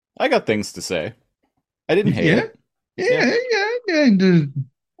I got things to say. I didn't hate Yeah, it. Yeah, yeah.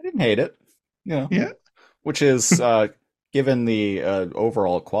 I didn't hate it. You know, Yeah. which is given the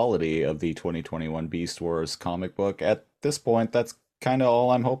overall quality of the 2021 Beast Wars comic book at this point, that's kind of all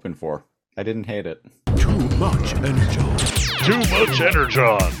I'm hoping for. I didn't hate it. Too much energy. Too much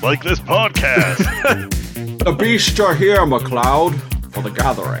energon, like this podcast. The beasts are here, McLeod, for the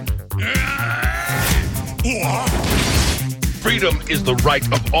gathering. Freedom is the right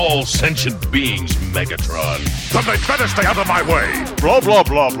of all sentient beings, Megatron. Then they'd better stay out of my way. Blah, blah,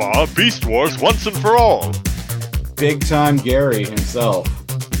 blah, blah. Beast Wars once and for all. Big time Gary himself.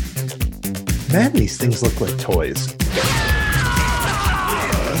 Man, these things look like toys.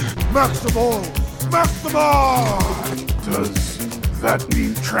 Maximal! Maximal! Does that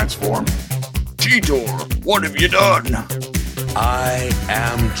mean transform? Cheetor, what have you done? I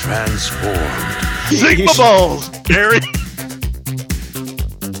am transformed. Sigma balls, Gary!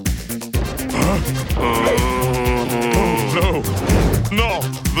 Oh no! Not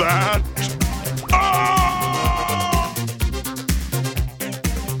that! Ah!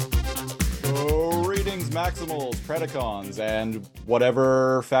 Greetings, Maximals, Predacons, and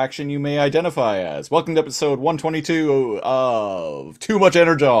whatever faction you may identify as. Welcome to episode 122 of Too Much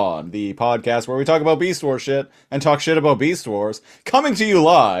Energon, the podcast where we talk about Beast Wars shit and talk shit about Beast Wars, coming to you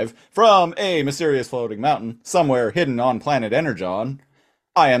live from a mysterious floating mountain somewhere hidden on planet Energon.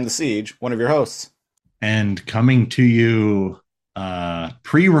 I am the Siege, one of your hosts. And coming to you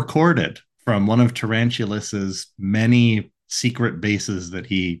pre-recorded from one of Tarantulus's many secret bases that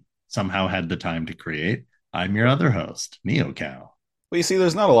he somehow had the time to create, I'm your other host, NeoCow. Well, you see,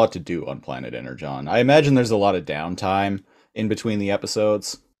 there's not a lot to do on planet Energon. I imagine there's a lot of downtime in between the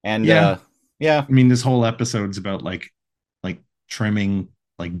episodes. And Yeah. yeah, I mean, this whole episode's about like trimming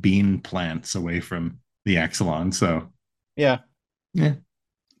like bean plants away from the Exelon. So yeah. yeah.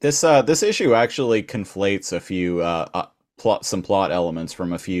 This issue actually conflates a few some plot elements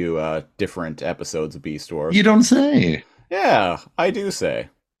from a few different episodes of Beast Wars. You don't say. Yeah, I do say.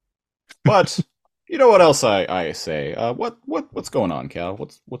 But you know what else I say? What's going on, Cal?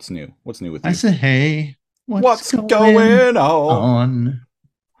 What's new? What's new with you? I say, hey, What's going on?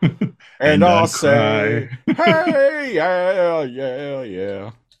 And I'll I'll say, hey,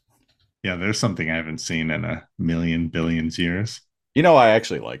 yeah. Yeah, there's something I haven't seen in a million billions years. You know, I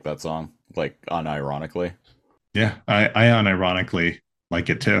actually like that song, like unironically. Yeah, I unironically like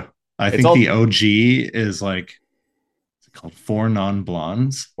it too. I It's think all the OG is like, it's called Four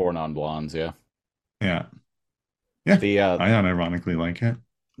Non-Blondes. Four Non-Blondes, yeah. Yeah. Yeah, The I unironically like it.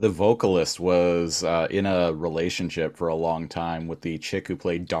 the vocalist was in a relationship for a long time with the chick who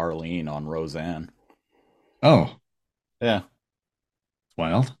played Darlene on Roseanne. Oh, Yeah,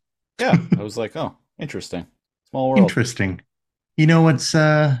 wild. yeah. I was like, oh, interesting. Small world. Interesting. You know what's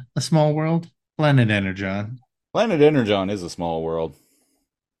a small world? Planet Energon. Planet Energon is a small world,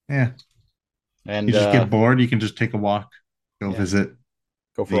 Yeah. and You just get bored, you can just take a walk, go yeah, visit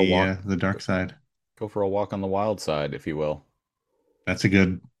go for a walk. the dark side. Go for a walk on the wild side, if you will. That's a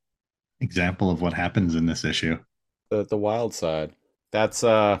good example of what happens in this issue. The wild side. That's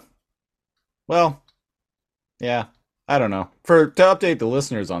well, yeah. I don't know. To update the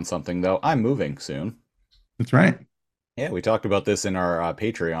listeners on something though, I'm moving soon. That's right. Yeah, we talked about this in our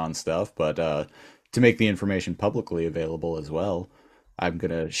Patreon stuff, but to make the information publicly available as well, I'm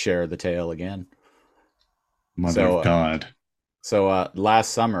gonna share the tale again. Mother So, of God.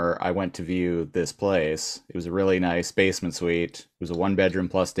 last summer I went to view this place. It was a really nice basement suite. It was a one bedroom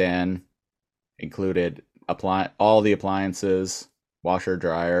plus den, included all the appliances, washer,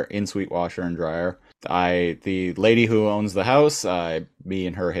 dryer, in-suite washer and dryer. The lady who owns the house, me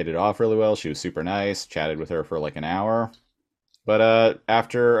and her hit it off really well. She was super nice. Chatted with her for like an hour. But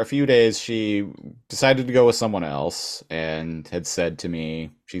after a few days, she decided to go with someone else and had said to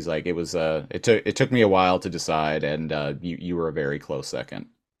me, she's like, it took me a while to decide, and you were a very close second.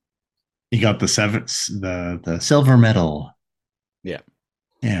 You got the the silver medal. Yeah.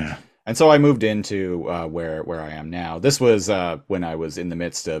 Yeah. And so I moved into where I am now. This was when I was in the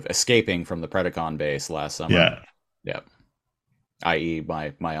midst of escaping from the Predacon base last summer. Yeah. Yeah. I.e.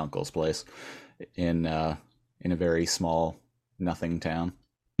 my uncle's place in a very small nothing town.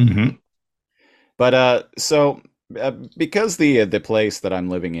 Mm-hmm. But because the place that I'm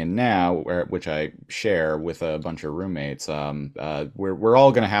living in now, which I share with a bunch of roommates, we're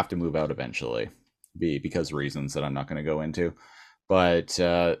all going to have to move out eventually, because reasons that I'm not going to go into. But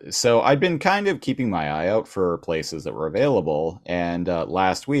so I'd been kind of keeping my eye out for places that were available, and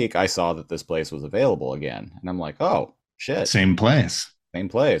last week I saw that this place was available again, and I'm like, oh shit, Same place. Same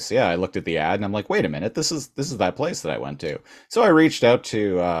place. Yeah, I looked at the ad and I'm like, wait a minute, this is that place that I went to. So I reached out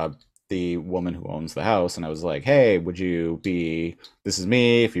to the woman who owns the house and I was like, hey, this is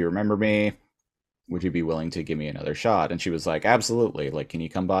me, if you remember me, would you be willing to give me another shot? And she was like, absolutely. Like, can you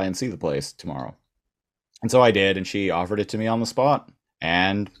come by and see the place tomorrow? And so I did, and she offered it to me on the spot,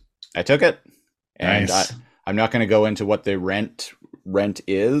 and I took it. And Nice. I'm not going to go into what the rent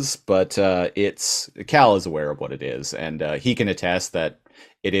is, but it's Cal is aware of what it is, and he can attest that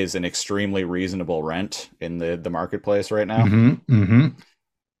it is an extremely reasonable rent in the marketplace right now.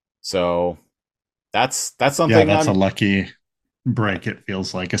 So that's Yeah, something that's a I'm lucky break, it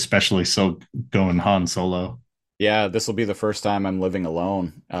feels like, especially so going Han Solo. yeah, this will be the first time I'm living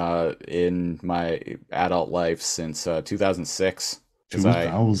alone in my adult life since 2006. Because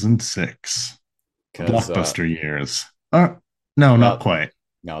 2006. because Blockbuster years. No, not well, quite.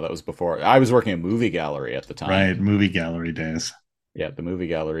 no, that was before. I was working at a movie gallery at the time. Right, movie gallery days. Yeah, the movie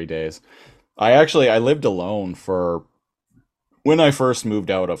gallery days. I lived alone for when I first moved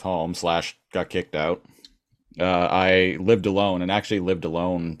out of home slash got kicked out. I lived alone and actually lived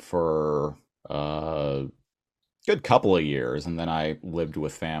alone for good couple of years, and then I lived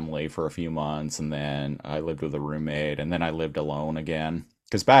with family for a few months, and then I lived with a roommate, and then I lived alone again.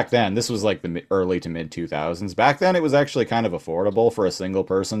 Because back then, this was like the early to mid 2000s. Back then, it was actually kind of affordable for a single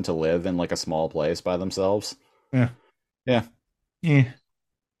person to live in like a small place by themselves. Yeah. Yeah. Yeah.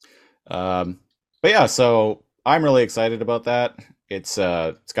 But yeah, so I'm really excited about that. It's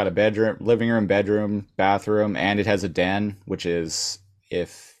got a bedroom, living room, bedroom, bathroom, and it has a den, which is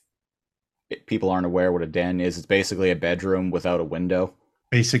if people aren't aware what a den is, it's basically a bedroom without a window.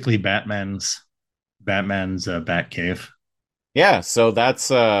 Basically Batman's Bat Cave. Yeah, so that's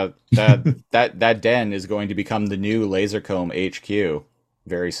that den is going to become the new Lasercomb HQ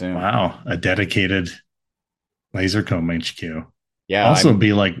very soon. Wow, a dedicated Lasercomb HQ. Yeah, Also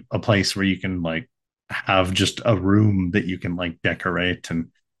be like a place where you can like have just a room that you can like decorate and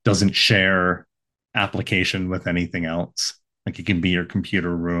doesn't share application with anything else. Like it can be your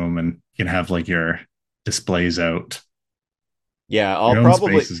computer room and you can have like your displays out. yeah, Your own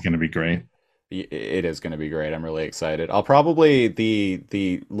space is going to be great. it is going to be great. I'm really excited. I'll probably the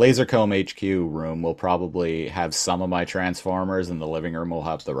Lasercomb HQ room will probably have some of my Transformers, and the living room will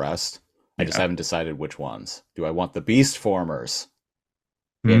have the rest. I just Yeah. haven't decided which ones. Do I want the Beast Formers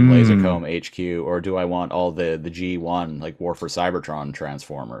in Lasercomb HQ, or do I want all the G1 like War for Cybertron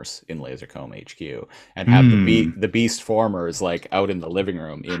Transformers in Lasercomb HQ, and have the Beast Formers like out in the living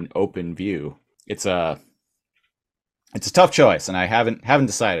room in open view? It's a tough choice, and I haven't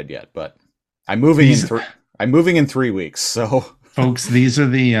decided yet. But I'm moving I'm moving in 3 weeks, so Folks, these are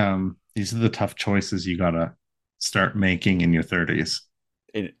the tough choices you gotta start making in your 30s.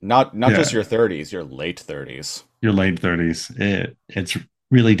 not Yeah. just your 30s, your late 30s. Your late 30s. It's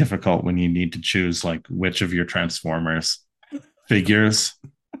really difficult when you need to choose like which of your Transformers figures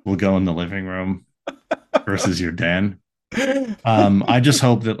will go in the living room versus your den. I just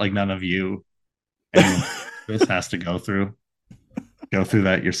hope that like none of you anyone this has to go through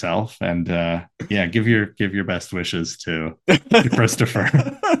that yourself, and yeah, give your best wishes to Christopher.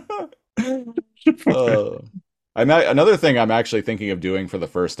 Another thing I'm actually thinking of doing for the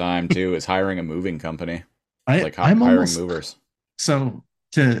first time too is hiring a moving company, like I'm hiring almost movers. so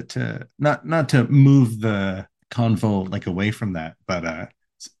to not to move the convo like away from that, but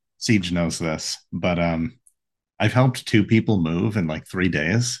Siege knows this, but I've helped 2 people move in like 3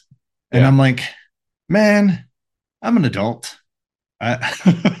 days, and Yeah. I'm like, man, I'm an adult.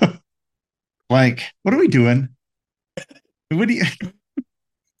 Like, what are we doing? What do you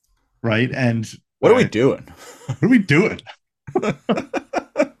right? And What are we doing? what are we doing?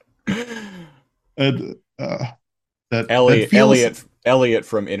 And that feels... Elliot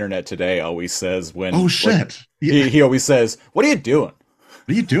from Internet Today always says when Oh shit. like, Yeah. he always says, "What are you doing?" What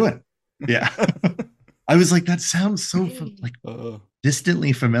are you doing? Yeah. I was like, that sounds so like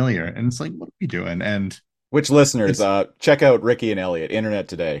distantly familiar. And it's like, what are we doing? And Which listeners, check out Ricky and Elliot, Internet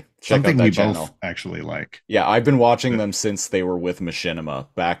Today. Check something out that we channel. both actually like. Yeah, I've been watching them since they were with Machinima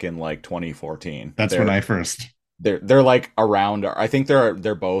back in like 2014. That's when I first... They're like around, I think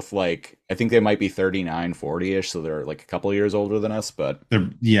they're both like, I think they might be 39, 40-ish, so they're like a couple of years older than us, but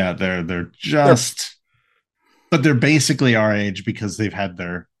they're just... But they're basically our age because they've had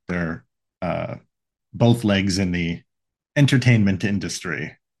their both legs in the entertainment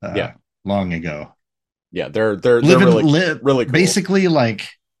industry long ago. Yeah, they're really cool. Basically like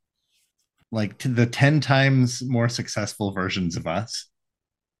to the 10 times more successful versions of us.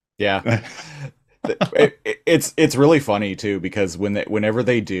 Yeah. It's really funny too, because whenever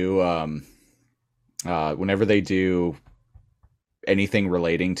they do anything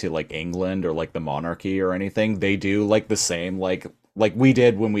relating to like England or like the monarchy or anything, they do like the same like we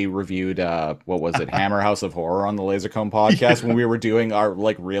did when we reviewed what was it, Hammer House of Horror on the Lasercomb podcast, when we were doing our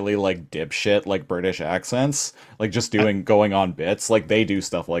like really like dipshit like British accents, like just going on bits, like they do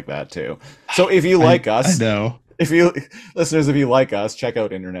stuff like that too. So if you like I us, know. if you listeners, if you like us, check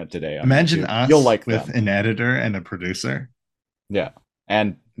out Internet Today on Imagine YouTube. us You'll like with them. an editor and a producer Yeah,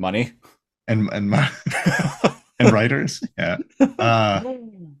 and money. and my, and writers. Yeah.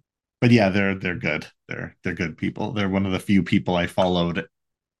 But yeah, they're good. They're good people. They're one of the few people I followed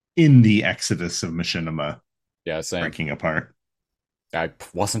in the exodus of machinima Yeah, same. breaking apart. I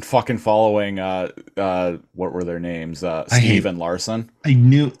wasn't fucking following what were their names? Steve and Larson. I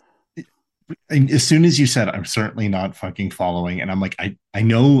knew as soon as you said I'm certainly not fucking following, and I'm like, I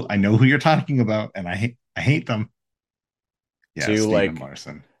know who you're talking about, and I hate them. Yeah, Two Steve like and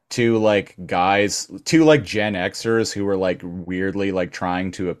Larson. two like guys, two like Gen Xers who were like weirdly like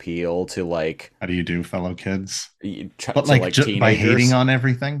trying to appeal to like How do you do, fellow kids? but Like like just by teenagers. hating on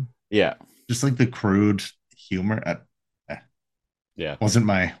everything, Yeah, just like the crude humor. yeah. Wasn't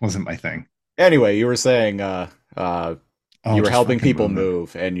my thing. Anyway, you were saying Oh, you were just helping fucking people movement.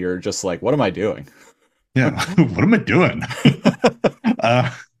 move, and you're just like, what am I doing? Yeah, what am I doing?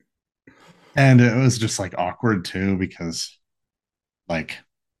 uh, and it was just like awkward too, because like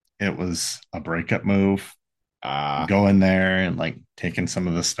it was a breakup move. Going there and like taking some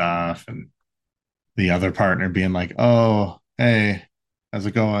of the stuff, and the other partner being like, "Oh, hey, how's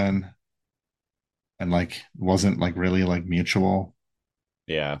it going?" And like wasn't like really like mutual.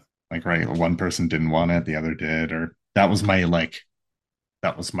 Yeah, Like, right, one person didn't want it, the other did, or that was my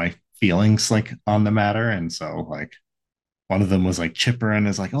feelings like on the matter. And so like one of them was like chipper and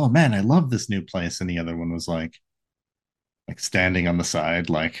is like, "Oh man, I love this new place," and the other one was like standing on the side,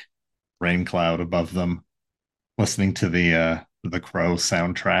 like rain cloud above them, listening to the Crow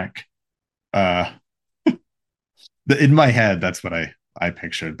soundtrack. Uh, in my head, that's what I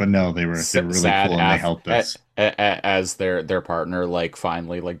pictured. But no, they were really sad cool and they helped us. as their partner like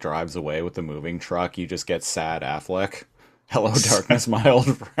finally like drives away with the moving truck. You just get sad Affleck. Hello, darkness, my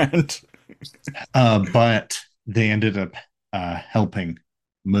old friend. But they ended up helping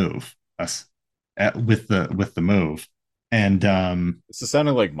move us with the move, and This is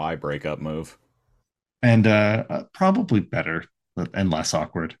sounding like my breakup move. probably better and less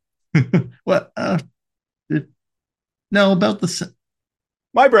awkward. What? No, about the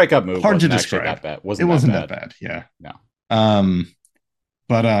My breakup move hard to wasn't actually describe. that bad. It wasn't that bad. Yeah. No.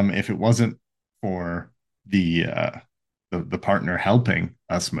 But if it wasn't for the partner helping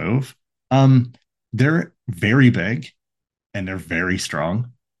us move, they're very big and they're very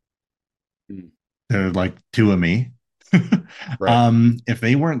strong. They're like two of me. Right. If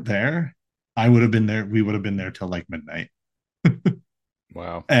they weren't there, I would have been there. We would have been there till like midnight.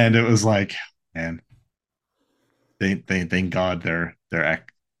 Wow. And it was like, man, they thank God their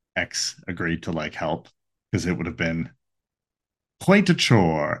ex agreed to like help, because it would have been quite a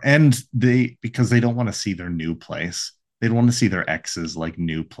chore. And because they don't want to see their new place. They don't want to see their ex's like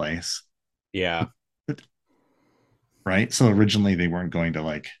new place. Yeah. Right. So originally they weren't going to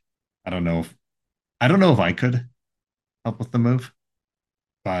like, I don't know if I could help with the move,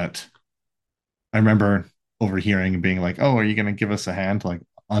 but I remember overhearing and being like, "Oh, are you going to give us a hand like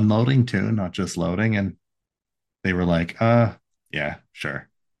unloading too, not just loading?" And they were like, yeah, sure."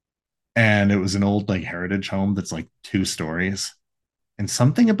 And it was an old like heritage home that's like 2 stories. And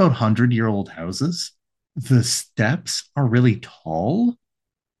something about 100-year-old houses, the steps are really tall,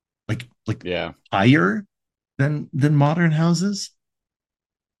 like Yeah. higher than modern houses,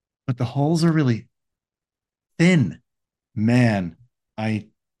 but the halls are really thin. Man, I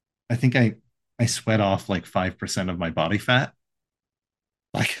think I sweat off like 5% of my body fat.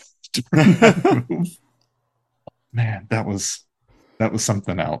 Like during that move. Man, that was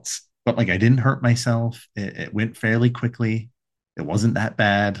something else. But like I didn't hurt myself. It went fairly quickly. It wasn't that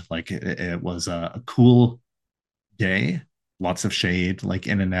bad. Like it was a cool day. Lots of shade, like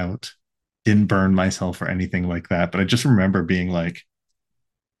in and out. Didn't burn myself or anything like that. But I just remember being like,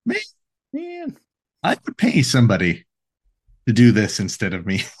 man, I would pay somebody to do this instead of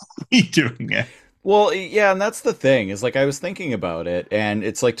me doing it. Well, yeah, and that's the thing is like I was thinking about it, and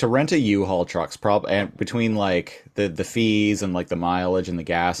it's like to rent a U-Haul truck's probably, and between like the fees and like the mileage and the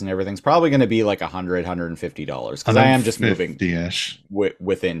gas and everything's probably going to be like $150 because I am just moving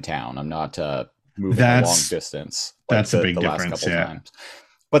within town. I'm not moving a long distance. Like that's a big difference, yeah. Times.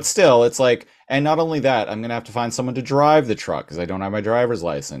 But still, it's like, and not only that, I'm going to have to find someone to drive the truck because I don't have my driver's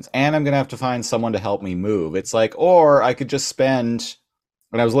license, and I'm going to have to find someone to help me move. It's like, or I could just spend.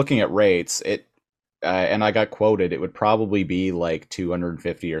 When I was looking at rates, and I got quoted, it would probably be like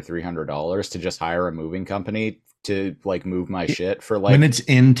 $250 or $300 to just hire a moving company to like move my shit for When like, it's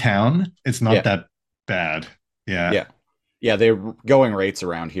in town, it's not yeah, that bad. Yeah. yeah. Yeah, the going rates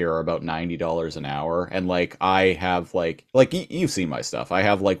around here are about $90 an hour, and like I have like you've seen my stuff. I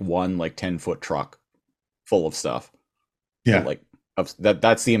have like one like 10-foot truck full of stuff. Yeah. Like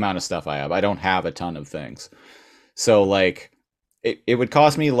that's the amount of stuff I have. I don't have a ton of things. So like it would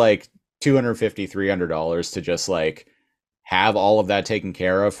cost me like $250, $300 to just like have all of that taken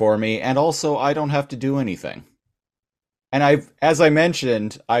care of for me, and also I don't have to do anything. And as I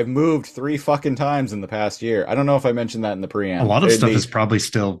mentioned, I've moved 3 fucking times in the past year. I don't know if I mentioned that in the A preamble. lot of stuff is probably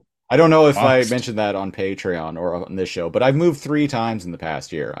still I don't know if I boxed. mentioned that on Patreon or on this show, but I've moved 3 times in the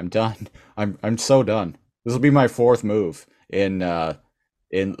past year. I'm done. I'm so done. This will be my fourth move in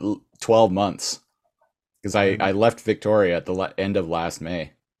 12 months because I left Victoria at the end of last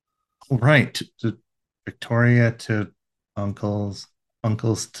May. Right. To Victoria to uncles,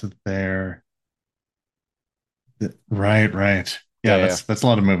 uncles to there. Right, right. Yeah, Yeah, yeah. that's a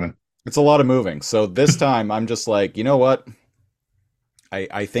lot of moving. It's a lot of moving. So this time I'm just like, you know what?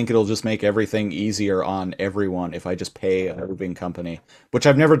 I think it'll just make everything easier on everyone if I just pay a moving company, which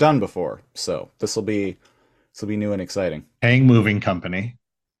I've never done before. So this will be new and exciting. Paying moving company,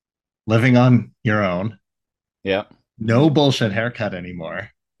 living on your own, Yeah. no bullshit haircut anymore.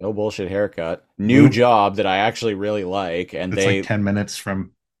 No bullshit haircut. New Move. job that I actually really like, and It's like they 10 minutes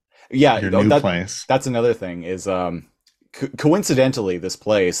from yeah, your new place. that's another thing is coincidentally this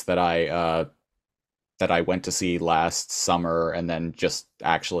place that I went to see last summer and then just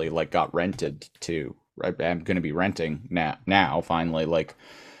actually like got rented to. I'm going to be renting now finally like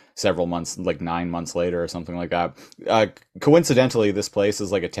several months, like 9 months later or something like that. Coincidentally, this place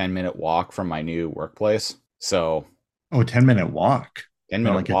is like a 10-minute walk from my new workplace. So Oh, 10-minute walk. ten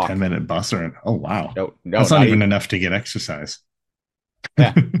Not minute like a walk. 10-minute bus or oh wow. No, no, That's not not even even. enough to get exercise.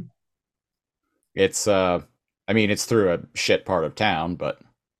 Yeah, it's I mean it's through a shit part of town, but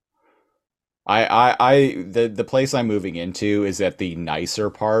the place I'm moving into is at the nicer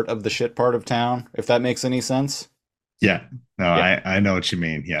part of the shit part of town, if that makes any sense. Yeah. No, Yeah, I know what you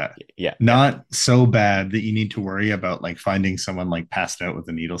mean. Yeah. yeah, yeah. Not so bad that you need to worry about like finding someone like passed out with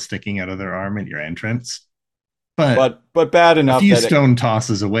a needle sticking out of their arm at your entrance, but But bad a enough few that stone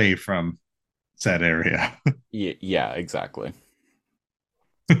tosses away from said area. yeah, exactly.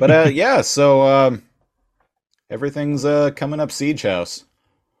 But yeah, so everything's coming up Siege House.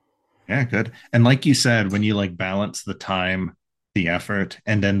 Yeah, good. And like you said, when you like balance the time, the effort,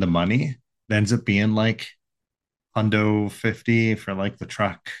 and then the money, it ends up being like Hundo 50 for like the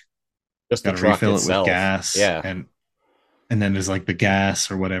truck. Just the Got to truck refill it with itself. gas, Yeah. and then there's like the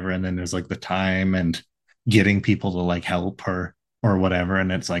gas or whatever, and then there's like the time and getting people to like help or whatever,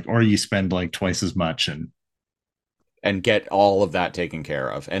 and it's like or you spend like twice as much And get all of that taken care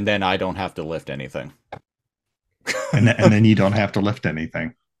of. And then I don't have to lift anything. and then you don't have to lift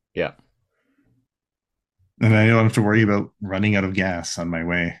anything, Yeah. and I don't have to worry about running out of gas on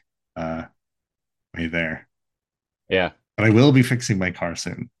my uh way there. Yeah. But I will be fixing my car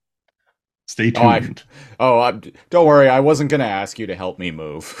soon. Stay Oh, tuned. don't worry. I wasn't going to ask you to help me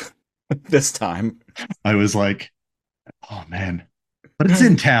move this time. I was like, oh man, but it's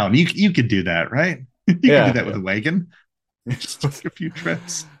in town. You could do that, right? You could Yeah, do that with yeah. a wagon. Just take a few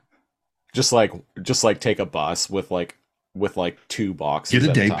trips. Just like take a bus with like 2 boxes Get a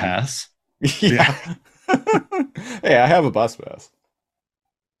at day time. pass. Yeah. Hey, I have a bus pass.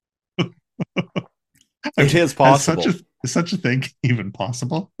 It is possible. Is such a thing even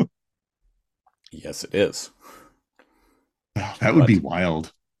possible? Yes, it is. Oh, that would But be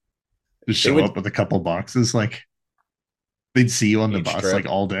wild. Just it show would up with a couple boxes, like they'd see you on the each bus trip. like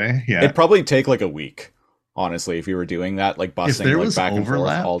all day. Yeah. It'd probably take like a week, honestly, if you were doing that, like If busing there like was back and forth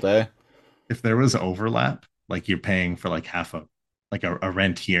overlap, all day. if there was overlap, like you're paying for like half a like a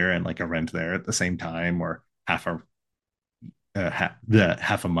rent here and like a rent there at the same time, or half a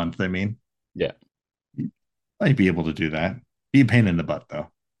month. I mean, Yeah. I'd be able to do that. Be a pain in the butt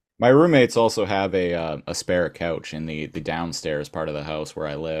though. My roommates also have a spare couch in the downstairs part of the house where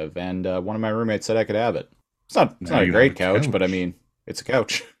I live, and one of my roommates said I could have it. It's Now not a you have a great couch, but I couch. mean, it's a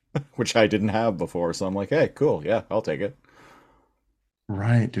couch, which I didn't have before. So I'm like, hey, cool, yeah, I'll take it.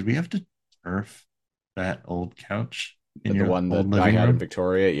 Right? Did we have to turf that old couch in The your one old that I living had in room?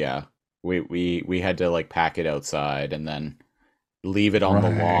 Victoria, yeah, we had to like pack it outside and then leave it on the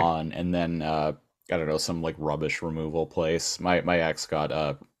Right. lawn, and then I don't know, some like rubbish removal place. My ex got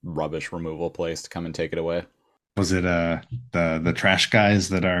a rubbish removal place to come and take it away. Was it the trash guys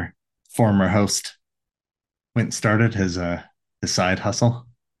that our former host went and started his side hustle?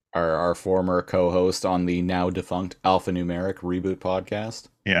 our former co-host on the now defunct Alphanumeric Reboot podcast.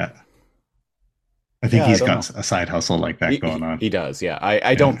 Yeah. I think Yeah, I he's don't got know. a side hustle like that going on. He does, yeah.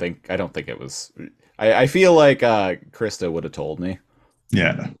 I Yeah. don't think it was. I feel like Krista would have told me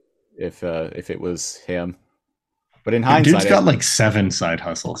Yeah. if it was him. But in Dude's hindsight, got like 7 side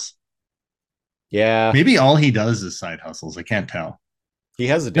hustles. yeah, Maybe all he does is side hustles. I can't tell. he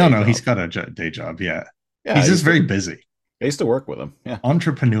has a No, day job. he's got a day job. Yeah. Yeah, He's just very busy. I used to work with him. Yeah,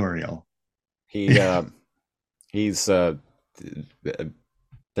 Entrepreneurial. he he's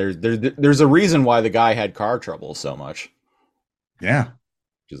there's a reason why the guy had car trouble so much. Yeah.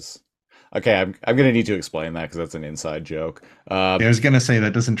 Just okay. I'm gonna need to explain that because that's an inside joke. I was going to say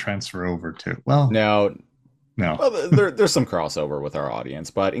that doesn't transfer over to, well, No, no. well, there's some crossover with our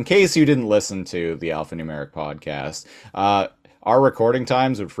audience, but in case you didn't listen to the Alphanumeric podcast, our recording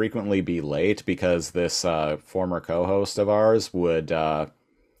times would frequently be late because this former co-host of ours would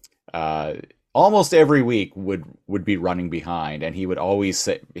almost every week would be running behind, and he would always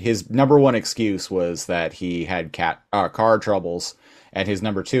say his number one excuse was that he had car troubles, and his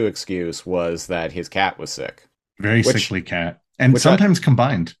number two excuse was that his cat was sick. Very sickly cat. And sometimes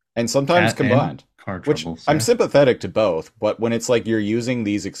combined. And sometimes combined. Car troubles. I'm sympathetic to both, but when it's like you're using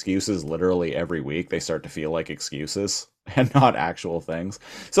these excuses literally every week, they start to feel like excuses and not actual things.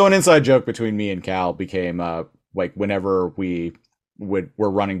 So an inside joke between me and Cal became like whenever were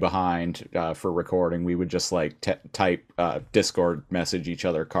running behind for recording, we would just like type Discord message each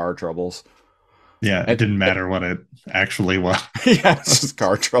other car troubles. Yeah, it didn't matter what it actually was. Yeah, it's just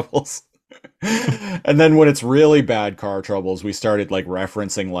car troubles. And then when it's really bad car troubles, we started like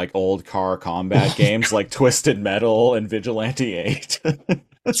referencing like old car combat games like Twisted Metal and Vigilante 8.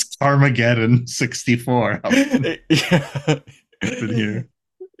 It's Armageddon 64. Yeah. Here.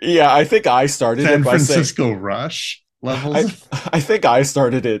 Yeah, I think I started San it by Francisco saying, Rush levels. I think I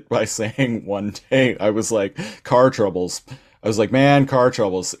started it by saying one day, I was like, car troubles. I was like, man, car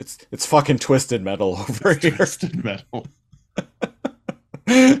troubles. It's fucking Twisted Metal over here. Twisted Metal.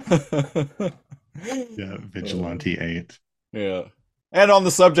 Yeah, Vigilante 8. Yeah. And on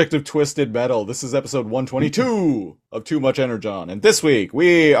the subject of Twisted Metal, this is episode 122 of Too Much Energon. And this week,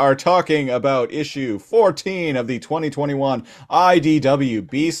 we are talking about issue 14 of the 2021 IDW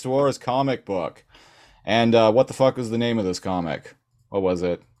Beast Wars comic book. And what the fuck was the name of this comic? What was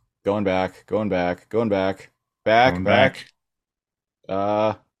it? Going back.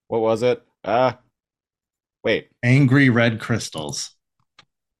 What was it? Wait. Angry Red Crystals.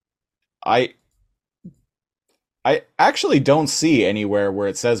 I actually don't see anywhere where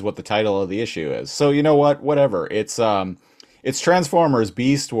it says what the title of the issue is. So you know what? Whatever. It's Transformers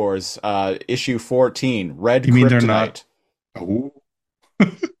Beast Wars issue 14, Red Kryptonite. You mean they're not? Oh.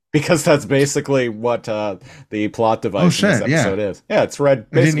 Because that's basically what the plot device in this episode is. Yeah, it's Red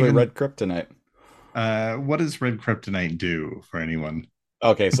Kryptonite. What does Red Kryptonite do for anyone?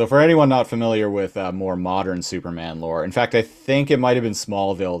 Okay, so for anyone not familiar with more modern Superman lore, in fact, I think it might have been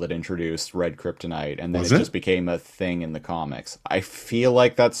Smallville that introduced Red Kryptonite, and then it just became a thing in the comics. I feel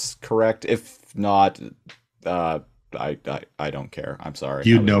like that's correct. If not, I don't care. I'm sorry.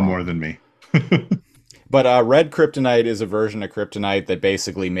 You'd know more than me. But Red Kryptonite is a version of Kryptonite that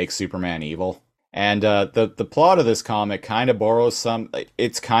basically makes Superman evil. And the plot of this comic kind of borrows some.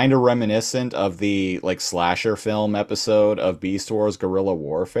 It's kind of reminiscent of the like slasher film episode of Beast Wars: Guerrilla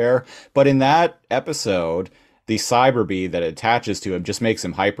Warfare. But in that episode, the Cyber Bee that attaches to him just makes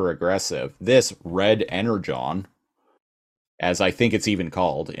him hyper aggressive. This Red Energon, as I think it's even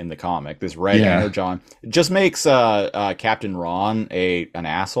called in the comic, this Red Energon just makes Captain Ron an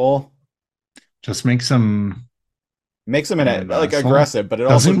asshole. Just makes him like aggressive, but it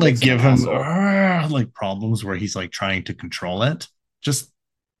doesn't also like give him like problems where he's like trying to control it.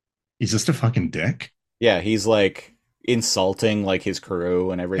 He's just a fucking dick. Yeah, he's like insulting like his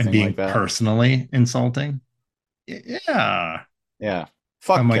crew and everything and being like that. Personally insulting. Yeah.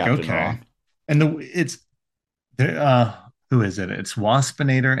 Fuck. I'm like, Captain okay. Ron. And it's who is it? It's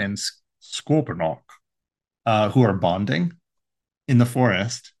Waspinator and Scorponok, who are bonding in the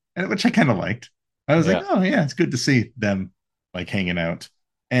forest, which I kind of liked. I was like, oh yeah, it's good to see them like hanging out.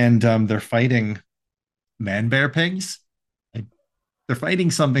 And they're fighting man bear pigs. Like, they're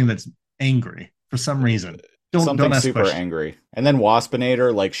fighting something that's angry for some reason. Don't ask super questions. Angry. And then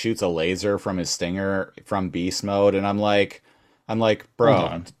Waspinator like shoots a laser from his stinger from beast mode, and I'm like,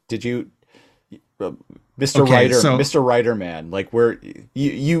 bro, did you Mr. Okay, Writer, so Mr. Writer Man, like where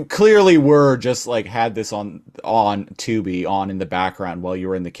you clearly were just like had this on Tubi on in the background while you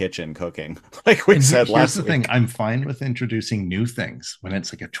were in the kitchen cooking, like we said here's last the week. thing: I'm fine with introducing new things when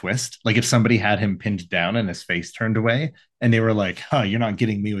it's like a twist. Like if somebody had him pinned down and his face turned away, and they were like, "Huh, you're not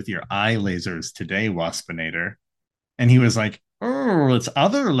getting me with your eye lasers today, Waspinator," and he was like, "Oh, it's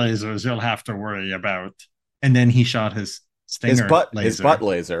other lasers you'll have to worry about," and then he shot his stinger His butt laser,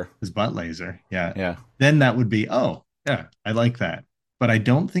 laser. his butt laser. Yeah, Yeah. then that would be, oh yeah, I like that. But I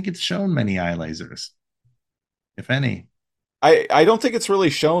don't think it's shown many eye lasers, if any. I don't think it's really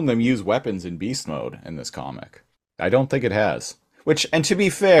shown them use weapons in beast mode in this comic. I don't think it has. Which, and to be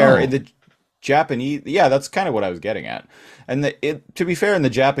fair, in the Japanese, yeah, that's kind of what I was getting at. And to be fair, in the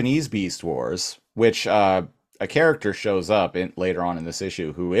Japanese Beast Wars, which a character shows up later on in this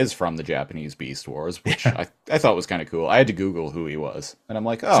issue who is from the Japanese Beast Wars, which I thought was kind of cool. I had to Google who he was, and I'm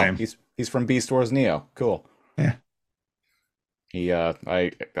like, oh, Same. he's from Beast Wars Neo. Cool. Yeah. He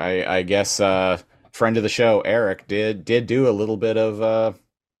I guess friend of the show Eric did do a little bit of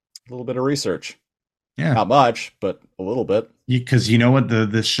research. Yeah. Not much, but a little bit. Because you know what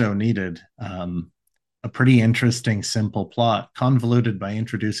this show needed? A pretty interesting, simple plot, convoluted by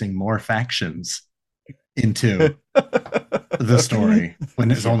introducing more factions into the story when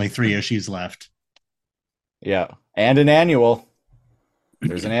there's only 3 issues left. Yeah, and an annual.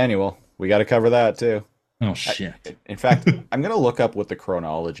 There's an annual. We got to cover that too. Oh shit! In fact, I'm gonna look up what the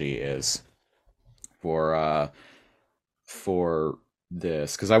chronology is for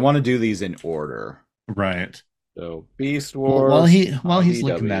this because I want to do these in order. Right. So Beast Wars. While he's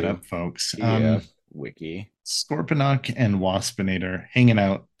looking that up, folks. Wiki. Scorponok and Waspinator hanging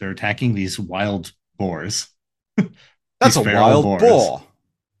out. They're attacking these wild boars. That's a wild boars. bull.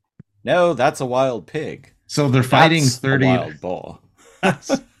 No, that's a wild pig. So they're fighting That's 30 a wild bull.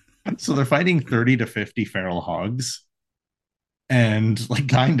 So they're fighting 30 to 50 feral hogs. And like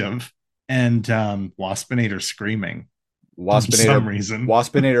kind of. And Waspinator screaming. For some reason.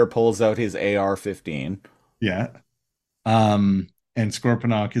 Waspinator pulls out his AR-15. Yeah. And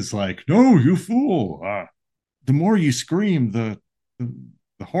Scorponok is like, "No, you fool. The more you scream, the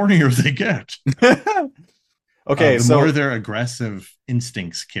hornier they get." Okay, the so more their aggressive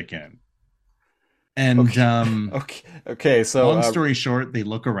instincts kick in. And okay, so long story short, they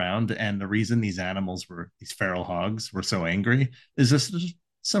look around, and the reason these feral hogs were so angry is this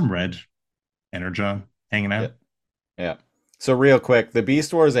some red energon hanging out. Yeah. So real quick, the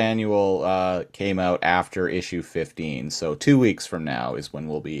Beast Wars annual came out after issue 15, so 2 weeks from now is when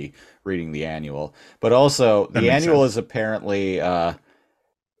we'll be reading the annual. But also, the annual is apparently is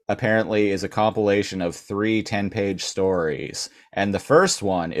a compilation of 3 10-page stories, and the first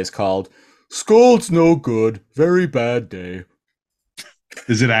one is called "Scold's No Good, Very Bad Day."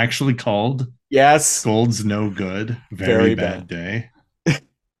 Is it actually called? Yes. Scold's No Good, Very Bad Day.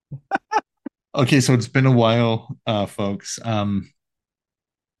 Okay, so it's been a while, folks. They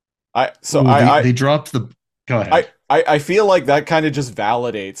dropped the. Go ahead. I feel like that kind of just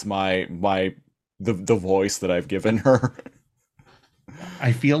validates the voice that I've given her.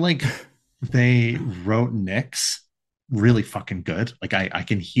 I feel like they wrote Nyx really fucking good. Like I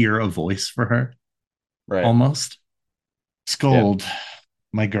can hear a voice for her, right? Almost. Scold,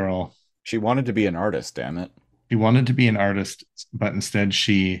 my girl. She wanted to be an artist. Damn it. She wanted to be an artist, but instead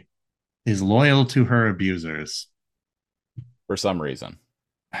she is loyal to her abusers for some reason.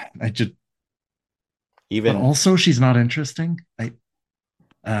 But also she's not interesting.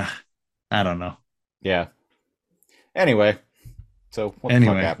 I don't know. Yeah. Anyway, so what the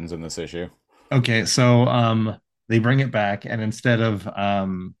fuck happens in this issue? Okay, so they bring it back, and instead of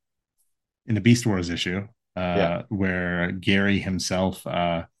in the Beast Wars issue, where Gary himself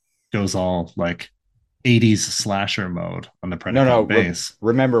goes all like 80s slasher mode on the Predacon base.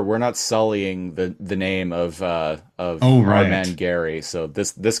 Remember, we're not sullying the name of our man Gary. So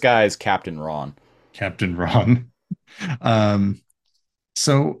this guy is Captain Ron. Captain Ron.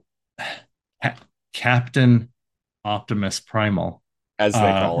 So Captain Optimus Primal, as they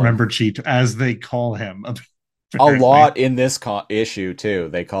call him. Remember Cheat, as they call him. A lot in this issue too.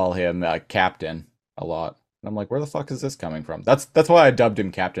 They call him Captain a lot. And I'm like, where the fuck is this coming from? That's why I dubbed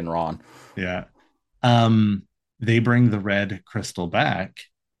him Captain Ron. Yeah. They bring the red crystal back,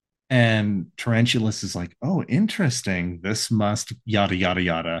 and Tarantulas is like, "Oh, interesting. This must yada yada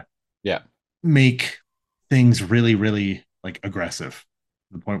yada." Yeah. Make things really, really like aggressive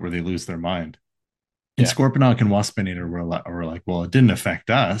to the point where they lose their mind. And Scorponok and Waspinator were like, "Well, it didn't affect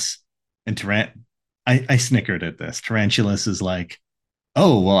us." And I snickered at this. Tarantulas is like,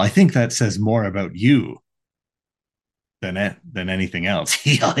 "Oh, well, I think that says more about you than anything else."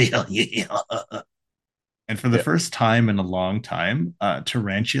 And for the first time in a long time,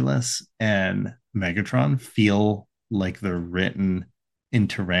 Tarantulas and Megatron feel like they're written in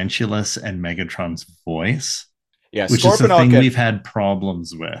Tarantulas and Megatron's voice, Yeah, which is the thing we've had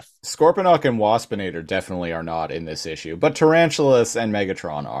problems with. Scorponok and Waspinator definitely are not in this issue, but Tarantulas and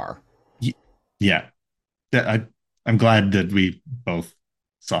Megatron are. Yeah. I'm glad that we both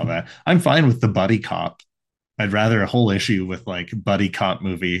saw that. I'm fine with the buddy cop. I'd rather a whole issue with like buddy cop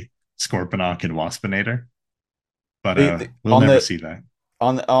movie Scorponok and Waspinator, but we'll never see that.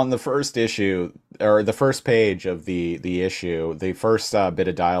 On the first issue, or the first page of the issue, the first bit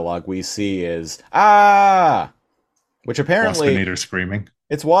of dialogue we see is which apparently Waspinator screaming.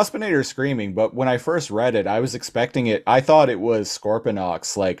 It's Waspinator screaming, but when I first read it, I was expecting it. I thought it was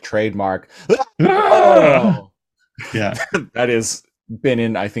Scorponok's like trademark. Oh! Yeah, that has been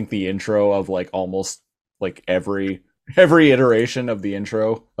in, I think, the intro of like almost like every iteration of the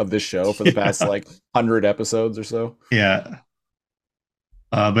intro of this show for the past like 100 episodes or so. Yeah.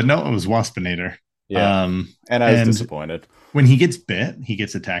 But no, it was Waspinator. Yeah. And I was disappointed. When he gets bit, he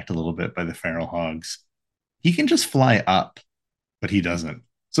gets attacked a little bit by the feral hogs. He can just fly up, but he doesn't.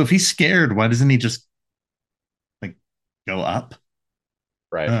 So if he's scared, why doesn't he just like go up?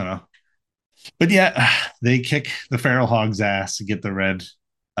 Right. I don't know. But yeah, they kick the feral hog's ass to get the red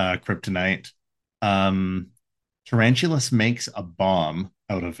kryptonite. Tarantulas makes a bomb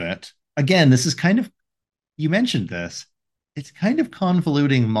out of it. Again, this is kind of, you mentioned this, it's kind of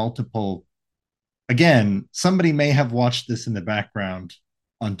convoluting multiple. Again, somebody may have watched this in the background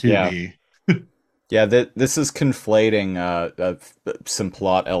on 2D. Yeah, this is conflating some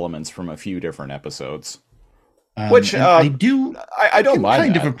plot elements from a few different episodes. Which I don't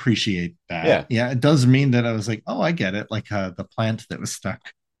mind. Kind of appreciate that. Yeah, it does mean that I was like, oh, I get it. Like the plant that was stuck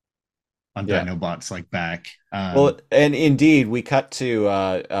on Dinobot's like back. Well, and indeed, we cut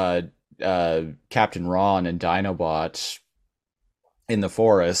to Captain Ron and Dinobot in the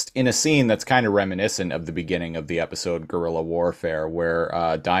forest in a scene that's kind of reminiscent of the beginning of the episode Guerrilla Warfare, where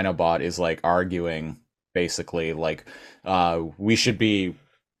Dinobot is like arguing basically like we should be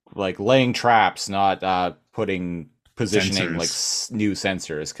like laying traps, not positioning like new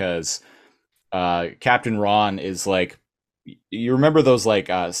sensors, because Captain Ron is like, you remember those like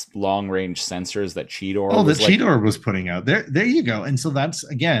long range sensors that Cheetor Cheetor was putting out there you go. And so that's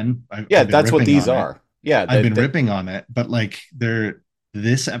again that's what these are. I've been ripping on it, but like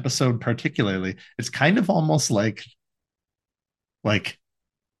this episode particularly, it's kind of almost like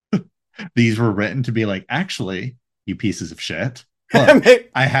these were written to be like, actually, you pieces of shit.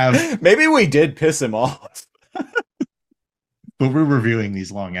 Maybe we did piss him off. But we're reviewing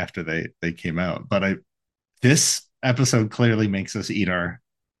these long after they came out. But this episode clearly makes us eat our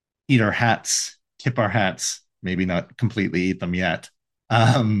hats, tip our hats, maybe not completely eat them yet.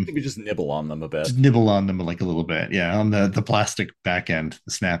 Maybe just nibble on them a bit. Just nibble on them like a little bit, yeah, on the plastic back end,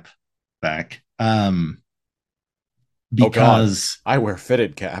 the snap back. Because I wear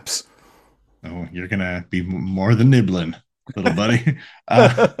fitted caps. Oh, you're gonna be more than nibbling, little buddy.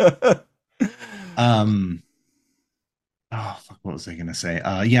 What was I gonna say?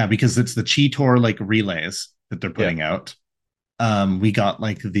 Yeah, because it's the Cheetor like relays that they're putting out. We got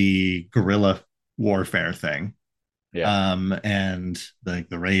like the guerrilla warfare thing. And the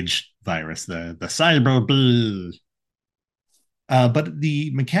rage virus, the cyber. But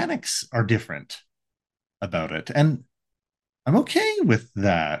the mechanics are different about it, and I'm okay with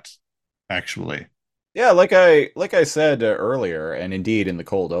that, actually. Yeah, like I said earlier, and indeed in the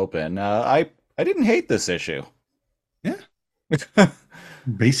cold open, I didn't hate this issue. Yeah,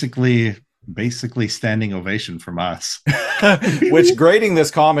 basically standing ovation from us. Which, grading this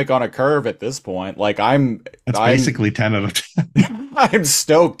comic on a curve at this point, like I'm basically 10 out of 10. I'm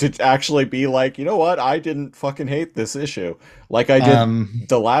stoked to actually be like, you know what, I didn't fucking hate this issue like I did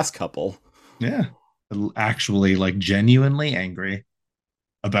the last couple. Yeah, actually, like genuinely angry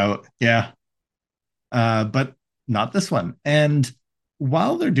about but not this one. And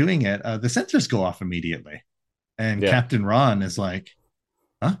while they're doing it, the sensors go off immediately, and Captain Ron is like,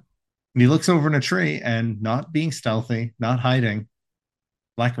 huh? And he looks over in a tree, and not being stealthy, not hiding,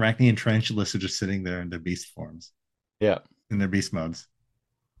 Black Arachne and Tarantulas are just sitting there in their beast forms. Yeah. In their beast modes.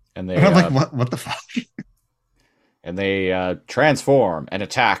 And I'm like, what the fuck? And they transform and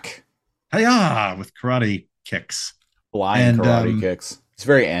attack. Hiya! With karate kicks. Flying karate kicks. It's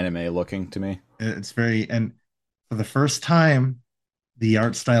very anime looking to me. It's very, and for the first time, the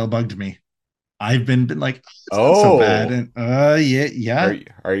art style bugged me. I've been like, it's not so bad. And yeah.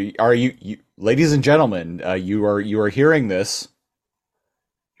 Are you ladies and gentlemen, you are hearing this.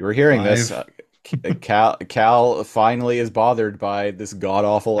 You are hearing this. Cal finally is bothered by this god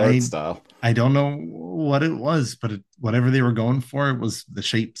awful art style. I don't know what it was, but whatever they were going for, it was the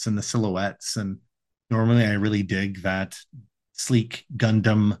shapes and the silhouettes. And normally, I really dig that sleek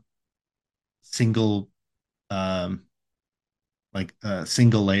Gundam single, um, like a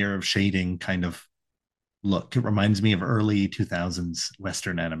single layer of shading kind of look. It reminds me of early 2000s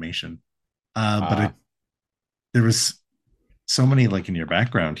Western animation. There was so many, like in your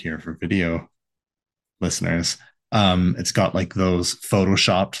background here for video listeners. It's got like those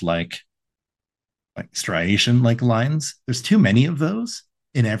photoshopped like striation like lines. There's too many of those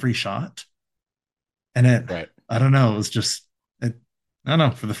in every shot, and Right. I don't know. It was just I don't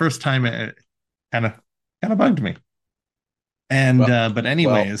know. For the first time, it kind of bugged me. And but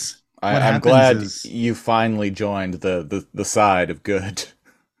anyways, what I'm happens glad is you finally joined the side of good.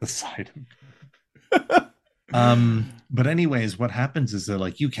 the side. But anyways, what happens is that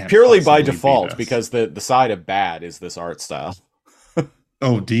like you can't Purely by possibly beat default, us. because the side of bad is this art style.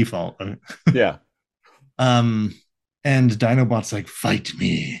 Oh, default. Yeah. And Dinobot's like, fight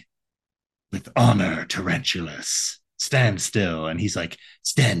me with honor, Tarantulas. Stand still. And he's like,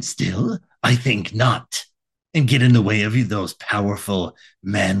 stand still? I think not. And get in the way of you, those powerful,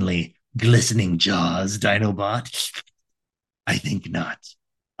 manly, glistening jaws, Dinobot. I think not.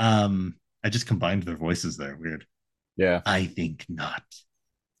 I just combined their voices there. Weird. Yeah. I think not.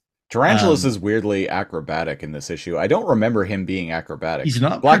 Tarantulas is weirdly acrobatic in this issue. I don't remember him being acrobatic. He's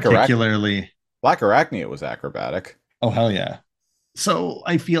not particularly. Black Arachnia was acrobatic. Oh, hell yeah. So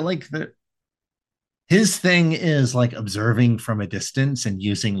I feel like that his thing is like observing from a distance and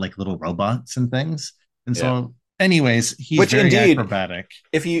using like little robots and things. And so, anyways, he's very acrobatic.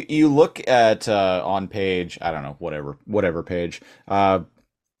 If you look at on page, I don't know, whatever page.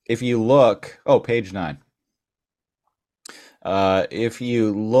 If you look, page 9. If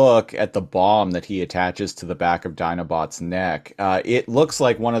you look at the bomb that he attaches to the back of Dinobot's neck, it looks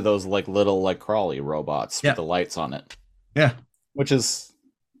like one of those like little like crawly robots with the lights on it. Yeah, which is,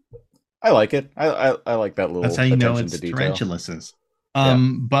 I like it. I like that little. That's how you know it's Tarantulas.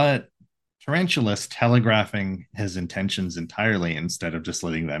 But Tarantulas telegraphing his intentions entirely instead of just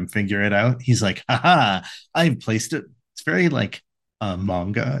letting them figure it out. He's like, haha, I've placed it. It's very like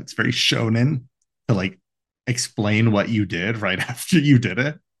manga. It's very shonen to like explain what you did right after you did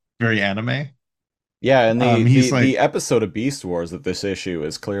it. Very anime. Yeah, and the episode of Beast Wars that this issue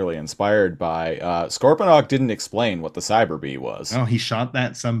is clearly inspired by, Scorponok didn't explain what the Cyber Bee was. Oh, he shot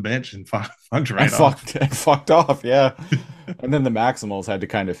that some bitch and fucked right off. Fucked off, yeah. And then the Maximals had to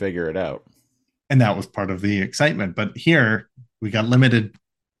kind of figure it out. And that was part of the excitement. But here, we got limited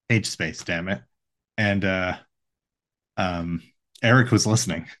page space, damn it. And Eric was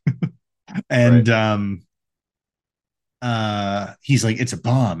listening. And he's like, it's a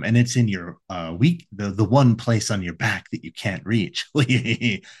bomb and it's in your the one place on your back that you can't reach.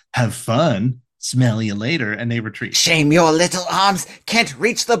 Have fun, smell you later. And they retreat. Shame your little arms can't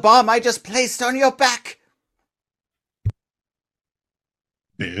reach the bomb I just placed on your back,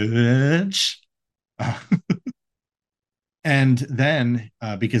 bitch. And then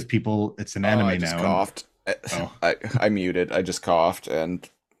because people, it's an anime I just now. Coughed. I muted. I just coughed, and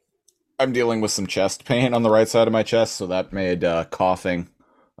I'm dealing with some chest pain on the right side of my chest, so that made coughing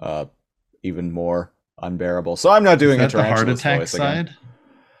even more unbearable. So I'm not doing a heart attack side,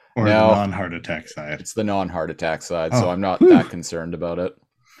 or no, the non-heart attack side. It's the non-heart attack side, so I'm not that concerned about it.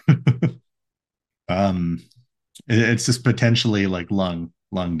 It's just potentially like lung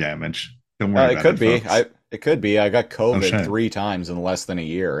damage. Don't worry. It could be. Folks. It could be. I got COVID 3 times in less than a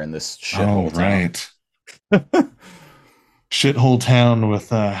year in this shithole town. Shithole town with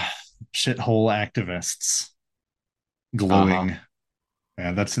shithole activists glowing.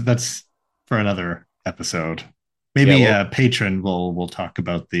 Yeah, that's for another episode. Maybe Patron will talk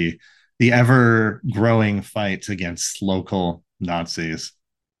about the ever growing fight against local Nazis.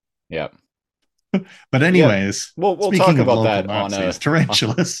 Yep. But anyways, we'll talk about that Nazis, on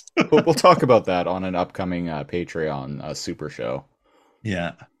tarantulas. We'll talk about that on an upcoming Patreon super show.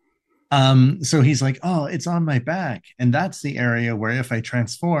 Yeah. So he's like, oh, it's on my back. And that's the area where if I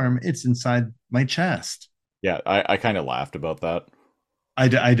transform, it's inside my chest. Yeah, I kind of laughed about that.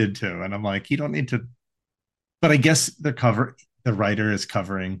 I did too. And I'm like, you don't need to. But I guess the writer is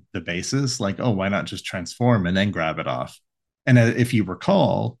covering the bases. Like, oh, why not just transform and then grab it off? And if you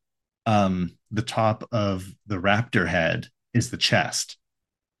recall, the top of the raptor head is the chest.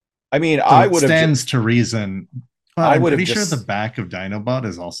 I mean, so I would have stands to reason. I'm pretty sure the back of Dinobot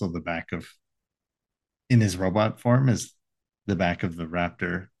is also the back of, in his robot form, is the back of the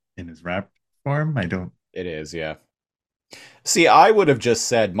raptor in his rap form. I don't. It is, yeah. See, I would have just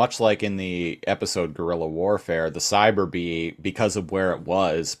said, much like in the episode Guerrilla Warfare, the Cyber Bee, because of where it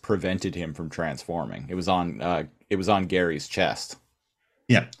was, prevented him from transforming. It was on Gary's chest,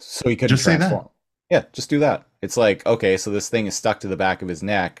 Yeah, so he couldn't just say that. transform. Yeah, just do that. It's like, okay, so this thing is stuck to the back of his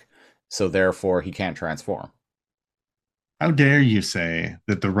neck, so therefore he can't transform. How dare you say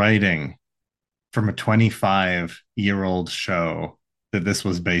that the writing from a 25-year-old show that this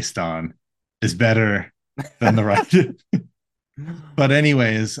was based on is better than the writing? But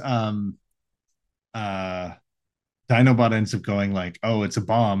anyways, uh Dinobot ends up going like, "Oh, it's a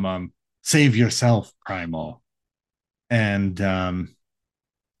bomb. Save yourself, Primal." And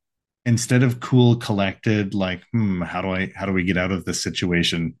instead of cool, collected, like, how do we get out of this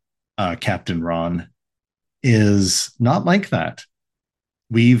situation? Captain Ron is not like that.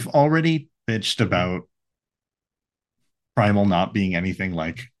 We've already bitched about Primal not being anything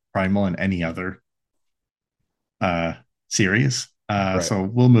like Primal in any other uh series. Right. So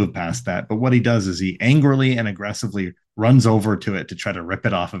we'll move past that. But what he does is he angrily and aggressively runs over to it to try to rip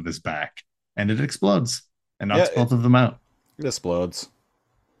it off of his back, and it explodes and Yeah, knocks both of them out. it explodes.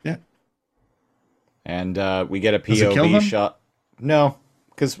 Yeah. And we get a Does it kill POV them? shot. No,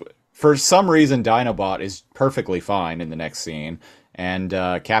 because for some reason Dinobot is perfectly fine in the next scene, and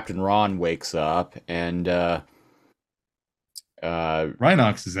Captain Ron wakes up, and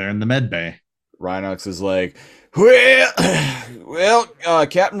Rhinox is there in the med bay. Rhinox is like, well,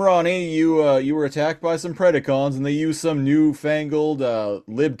 Captain Ronnie, you were attacked by some Predacons, and they used some newfangled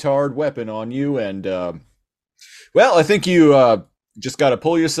libtard weapon on you, and well, I think you just got to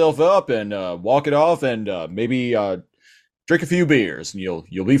pull yourself up and walk it off, and maybe drink a few beers, and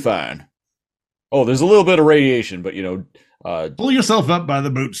you'll be fine. Oh, there's a little bit of radiation, but Pull yourself up by the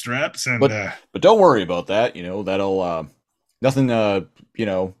bootstraps and but don't worry about that. That'll nothing.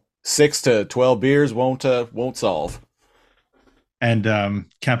 6 to 12 beers won't solve. and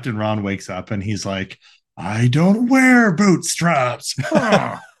Captain Ron wakes up and he's like, "I don't wear bootstraps."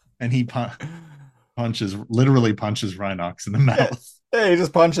 And he literally punches Rhinox in the mouth. Hey, he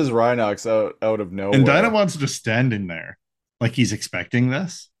just punches Rhinox out of nowhere. And Dinobot's just standing there like he's expecting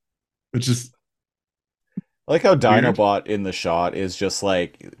this, which is I like how weird. Dinobot in the shot is just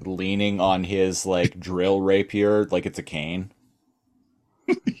like leaning on his like drill rapier like it's a cane.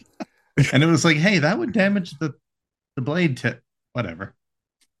 And it was like, hey, that would damage the blade tip, whatever.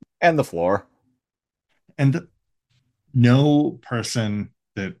 And the floor. And no person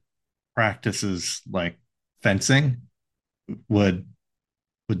that practices like fencing would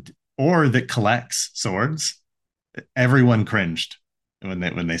or that collects swords. Everyone cringed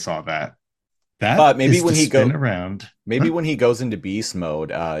when they saw that. But maybe is when to he spin around. maybe when he goes into beast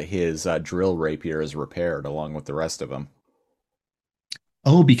mode, his drill rapier is repaired along with the rest of him.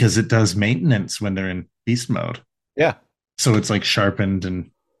 Oh, because it does maintenance when they're in beast mode. Yeah. So it's like sharpened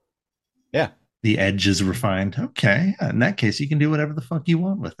and Yeah. the edge is refined. Okay. In that case, you can do whatever the fuck you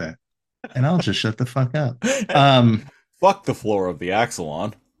want with it. And I'll just shut the fuck up. Fuck the floor of the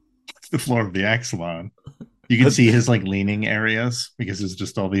Axelon. The floor of the Axelon. You can see his like leaning areas because there's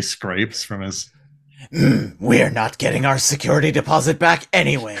just all these scrapes from his. We're not getting our security deposit back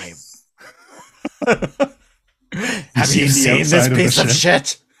anyway. Have you seen this piece of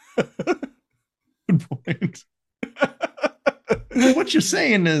shit? Good point. What you're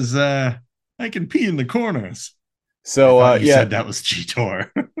saying is I can pee in the corners. So You yeah, said that was Cheetor.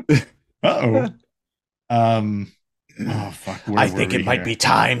 Uh-oh. Oh fuck. I think it might be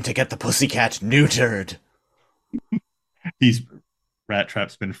time to get the pussycat neutered. These Rat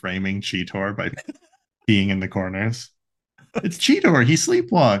Trap's been framing Cheetor by peeing in the corners. It's Cheetor. He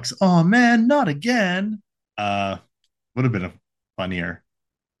sleepwalks. Oh man, not again. Would have been a funnier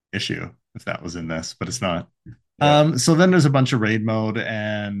issue if that was in this, but it's not. Yeah. So then there's a bunch of rage mode,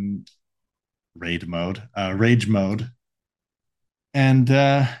 and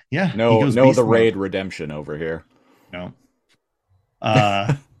yeah, No, he goes no, beast the mode. raid redemption over here. No.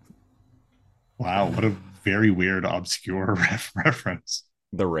 Wow, what a very weird, obscure reference.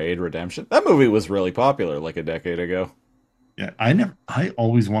 The raid redemption. That movie was really popular like a decade ago. Yeah, I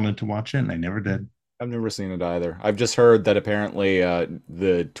always wanted to watch it, and I never did. I've never seen it either. I've just heard that apparently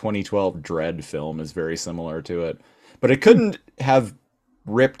the 2012 Dread film is very similar to it, but it couldn't have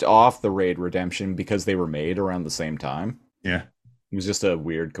ripped off the raid redemption because they were made around the same time. Yeah, It was just a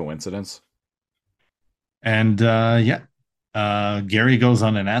weird coincidence. and Gary goes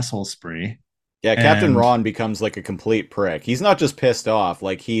on an asshole spree. Yeah, Captain And- Ron becomes like a complete prick. He's not just pissed off,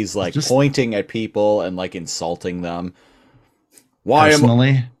 like he's like just- pointing at people and like insulting them. Why am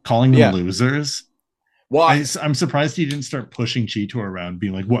Personally, calling them Yeah. losers. why I'm surprised he didn't start pushing Cheetor around,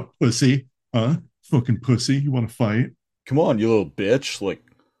 being like, "What pussy? Huh? Fucking pussy? You want to fight?" come on, you little bitch! Like,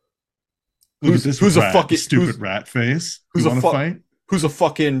 Look at this who's rat, a fucking stupid rat face. who's You a want to fight? who's a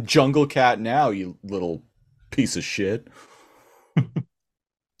fucking jungle cat now? You little piece of shit. And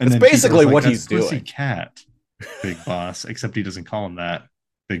That's then basically Cheetor's like, what "That's he's Pussy doing. Cat, Big Boss." Except he doesn't call him that,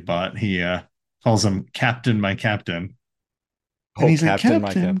 Big Bot. He calls him Captain, my Captain. And Oh, he's like, Captain,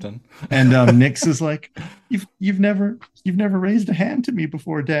 my "Captain." Captain. And Nix is like, "You've never raised a hand to me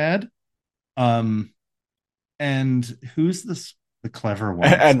before, Dad." Um, and who's this? The clever one?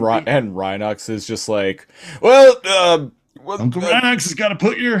 And Rhinox is just like, well, Uncle Rhinox has got to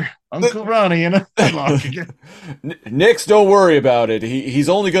put your Uncle Ronnie in a headlock again. Nix, don't worry about it. He's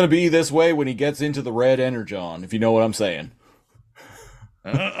only going to be this way when he gets into the red energon, if you know what I'm saying.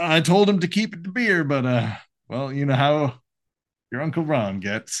 I told him to keep it to beer, but well, you know how your Uncle Ron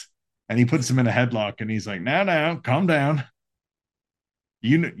gets. And he puts him in a headlock, and he's like, "Now, calm down.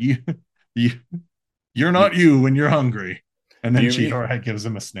 You, you, you're not you when you're hungry." And then Cheetor gives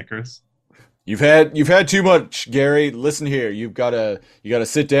him a Snickers. You've had too much, Gary. Listen here, you gotta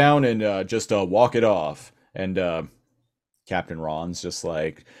sit down and just walk it off. And Captain Ron's just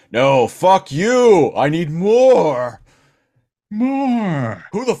like, no, fuck you. I need more. More.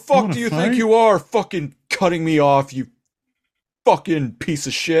 Who the fuck do you think you are, fucking cutting me off, you fucking piece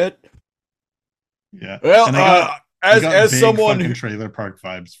of shit? Yeah. Well, as someone who trailer park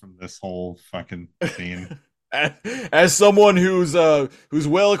vibes from this whole fucking scene. As someone who's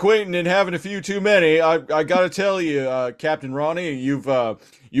well acquainted and having a few too many, I gotta tell you, Captain Ronnie, you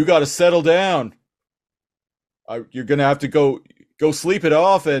gotta settle down. You're gonna have to go sleep it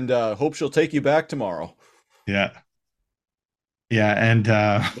off, and hope she'll take you back tomorrow. Yeah, and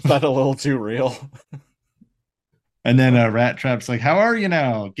is that a little too real? And then Rat Trap's like, "How are you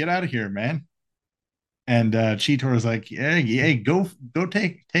now? Get out of here, man." And Cheetor's like, "Yeah, go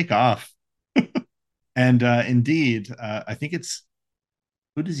take off." And indeed, I think it's,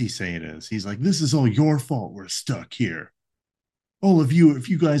 who does he say it is? He's like, "This is all your fault. We're stuck here. All of you, if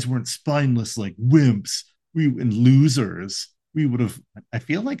you guys weren't spineless like wimps, and losers, we would have." I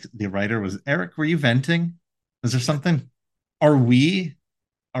feel like the writer was, Eric, were you venting? Was there something? Are we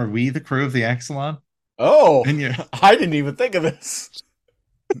the crew of the Axelon? Oh, I didn't even think of this.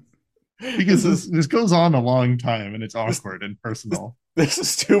 Because this goes on a long time, and it's awkward and personal. This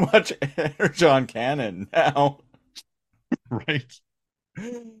is too much Energon canon now. Right.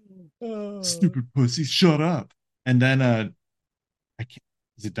 Stupid pussy, shut up. And then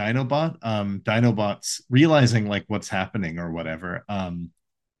is it Dinobot? Dinobot's realizing like what's happening or whatever.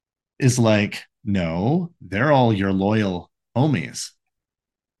 Is like, no, they're all your loyal homies.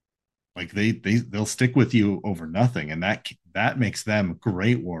 Like they'll stick with you over nothing, and that makes them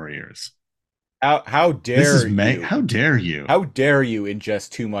great warriors. How dare you? How dare you? How dare you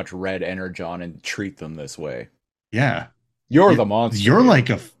ingest too much red energon and treat them this way? Yeah, you're the monster. You're like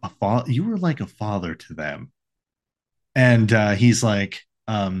you were like a father to them. And he's like,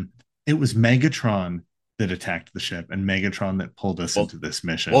 it was Megatron that attacked the ship, and Megatron that pulled us into this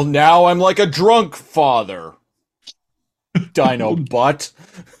mission. Well, now I'm like a drunk father. Dino butt.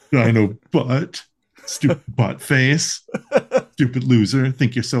 Dino butt. Stupid butt face. Stupid loser.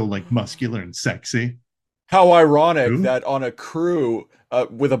 Think you're so like muscular and sexy. How ironic that on a crew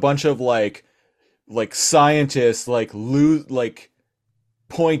with a bunch of like scientists, like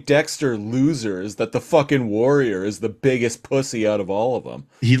Poindexter losers, that the fucking warrior is the biggest pussy out of all of them.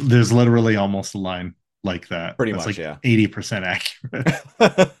 There's literally almost a line like that. Pretty That's much, like yeah. 80%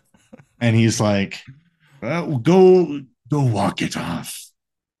 accurate. And he's like, well, go walk it off,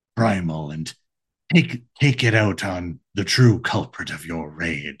 Primal, and take it out on the true culprit of your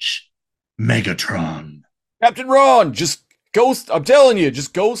rage, Megatron. Captain Ron, just go. I'm telling you,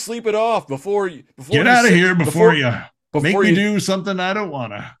 just go sleep it off before get out of here before you make me do something I don't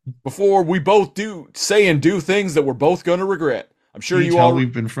wanna. Before we both say and do things that we're both gonna regret. I'm sure you all.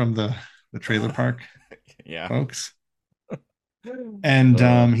 We've been from the trailer park, yeah, folks.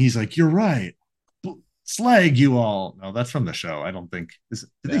 And he's like, "You're right. Slag you all." No, that's from the show. I don't think. Did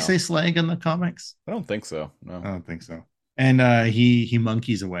they say slag in the comics? I don't think so. No, I don't think so. And he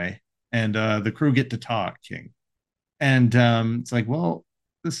monkeys away, and the crew get to talking, and it's like, well,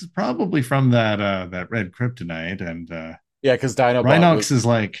 this is probably from that red kryptonite, and yeah, because Rhinox is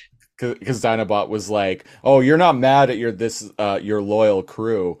like, because Dinobot was like, "Oh, you're not mad at your loyal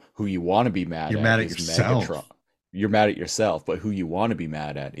crew who you want to be mad at. You're mad at yourself. Megatron. You're mad at yourself, but who you want to be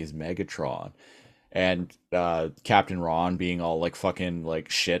mad at is Megatron." And Captain Ron, being all like fucking like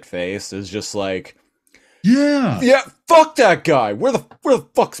shit faced, is just like, yeah, fuck that guy. Where the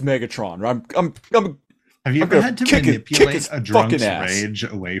fuck's Megatron? Have you ever had to manipulate a drunk's rage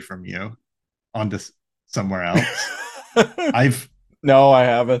away from you onto somewhere else? No, I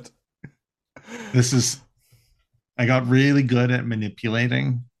haven't. This is I got really good at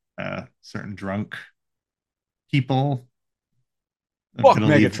manipulating certain drunk people. I'm Fuck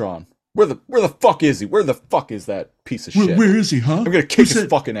gonna leave. Megatron. Where the fuck is he? Where the fuck is that piece of shit? Where is he, huh? I'm gonna kick his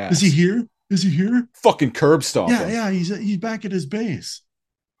fucking ass. Is he here? Is he here? Fucking curb stomp him. Yeah, he's back at his base.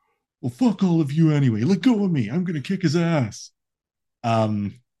 Well, fuck all of you anyway. Let go of me. I'm gonna kick his ass.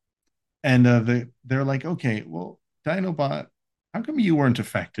 Um, and they're like, okay, well, Dinobot, how come you weren't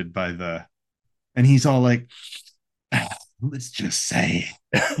affected by the? And he's all like, let's just say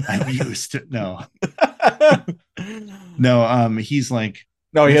I'm used to no. No, he's like,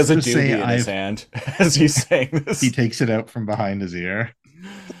 no, he has a let's just doobie say in his hand as he's saying this. He takes it out from behind his ear.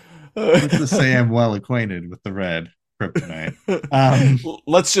 Let's just say I'm well acquainted with the red kryptonite.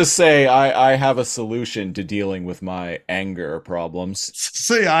 Let's just say I have a solution to dealing with my anger problems.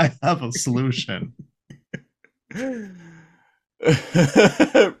 Say I have a solution.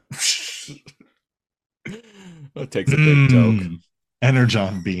 That takes a big toke.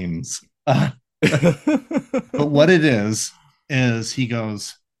 Energon beams. But what it is he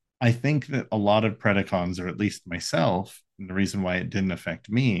goes, I think that a lot of Predacons, or at least myself, and the reason why it didn't affect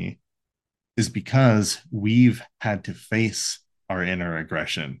me is because we've had to face our inner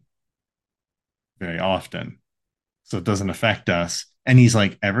aggression very often. So it doesn't affect us. And he's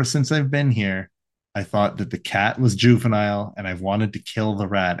like, ever since I've been here, I thought that the cat was juvenile and I've wanted to kill the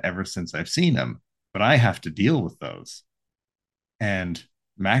rat ever since I've seen him. But I have to deal with those. And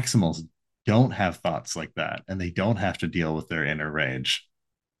Maximals don't have thoughts like that, and they don't have to deal with their inner rage.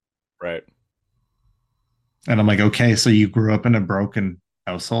 Right. And I'm like, okay, so you grew up in a broken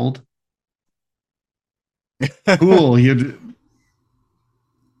household? Cool, you'd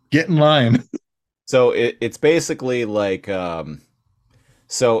get in line. So it's basically like,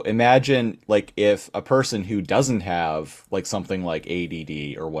 so imagine like if a person who doesn't have like something like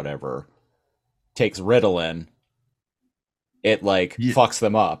ADD or whatever takes Ritalin, it like fucks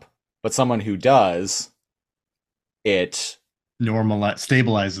them up. But someone who does, it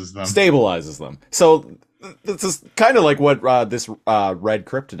stabilizes them. So this is kind of like what this red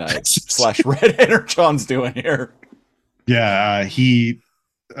kryptonite / red energon's doing here. Yeah,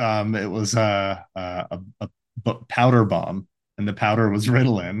 it was a powder bomb, and the powder was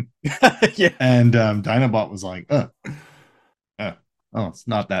Ritalin. Yeah, and Dinobot was like, oh, it's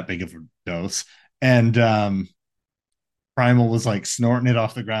not that big of a dose, and Primal was like snorting it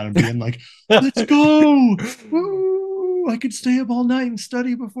off the ground and being like, let's go. Woo! I could stay up all night and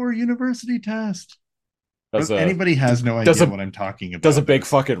study before a university test. Anybody has no idea what I'm talking about. Does a big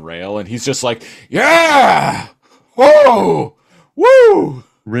fucking rail, and he's just like, yeah! Whoa! Woo!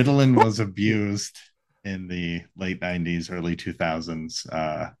 Ritalin was abused in the late 90s, early 2000s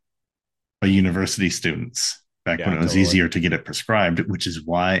by university students back when it was easier to get it prescribed, which is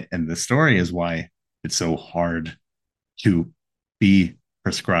why, and the story is why it's so hard to be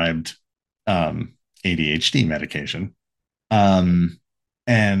prescribed ADHD medication. And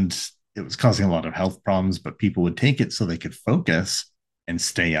it was causing a lot of health problems, but people would take it so they could focus and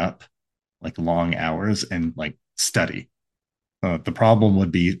stay up like long hours and like study. The problem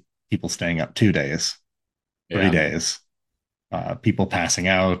would be people staying up 2 days, 3 days, people passing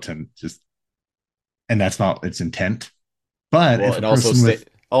out, and that's not its intent. But if a person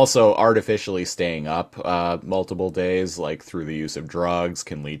also artificially staying up multiple days, like through the use of drugs,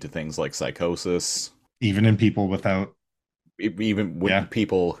 can lead to things like psychosis. Even in people without... Even with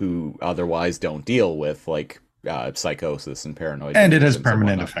people who otherwise don't deal with like psychosis and paranoid. And it has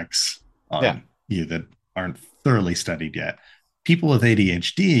permanent effects on you that aren't thoroughly studied yet. People with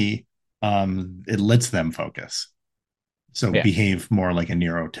ADHD, it lets them focus. So behave more like a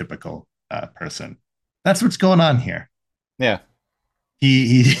neurotypical person. That's what's going on here. Yeah.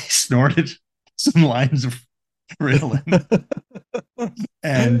 He snorted some lines of Ritalin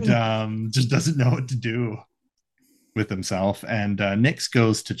and just doesn't know what to do with himself. And Nyx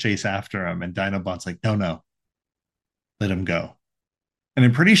goes to chase after him, and Dinobot's like, no, let him go. And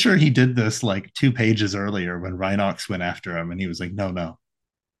I'm pretty sure he did this like 2 pages earlier when Rhinox went after him, and he was like, no,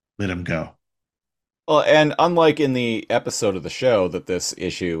 let him go. Well, and unlike in the episode of the show that this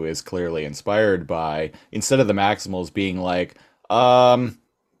issue is clearly inspired by, instead of the Maximals being like, Optimus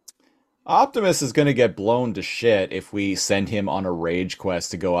is going to get blown to shit if we send him on a rage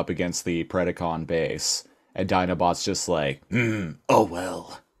quest to go up against the Predacon base. And Dinobot's just like, oh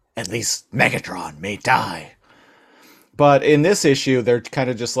well, at least Megatron may die. But in this issue, they're kind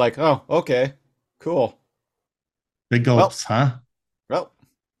of just like, oh, okay, cool. Big gulps, huh? Well,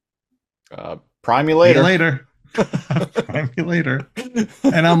 prime you later. Prime you later.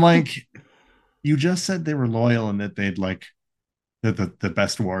 And I'm like, You just said they were loyal and that they'd like that the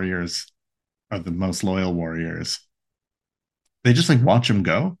best warriors are the most loyal warriors. They just like watch them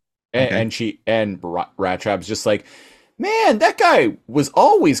go. Okay. And Rat Trap's just like, man, that guy was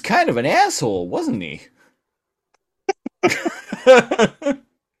always kind of an asshole, wasn't he?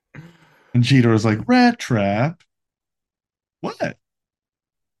 And Cheetor was like, Rat Trap. What?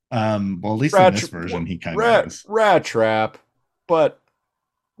 Well, at least in this version, he kind of is. Rat Trap, but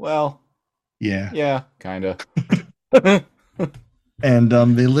well, Yeah. yeah, kind of. And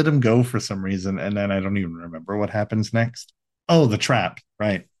they let him go for some reason, and then I don't even remember what happens next. Oh, the trap,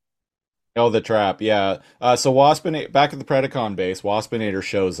 right? Oh, the trap, yeah. So back at the Predacon base, Waspinator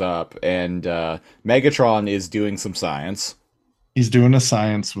shows up, and Megatron is doing some science. He's doing a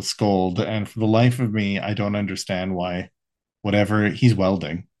science with Scold, and for the life of me, I don't understand why. Whatever he's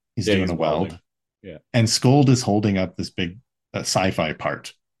welding, he's doing a weld. Yeah, and Scold is holding up this big sci-fi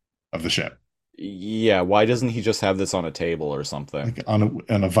part of the ship. Yeah, why doesn't he just have this on a table or something? Like on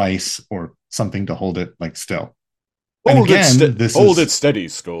a vise or something to hold it like still. Hold it steady,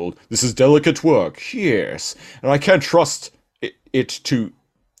 Scold. This is delicate work. Yes, and I can't trust it to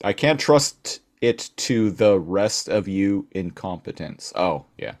the rest of you incompetence. Oh,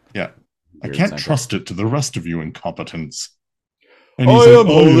 yeah. Yeah. I can't trust it to the rest of you incompetence. And I am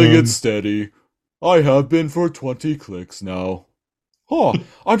holding it steady. I have been for 20 clicks now. Oh,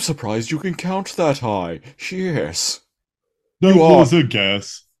 I'm surprised you can count that high. Yes. That was a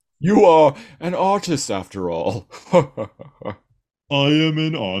guess. You are an artist after all. I am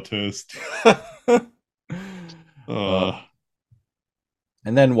an artist. And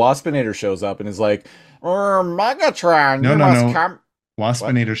then Waspinator shows up and is like, Megatron, you must come.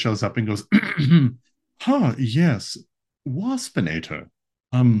 Waspinator shows up and goes, huh, yes, Waspinator.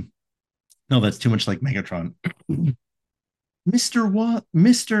 No, that's too much like Megatron. Mr.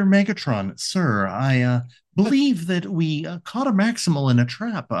 Megatron, sir, I believe that we caught a Maximal in a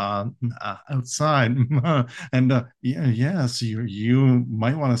trap outside, and yes, you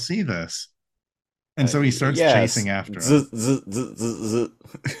might want to see this. And so he starts chasing after us.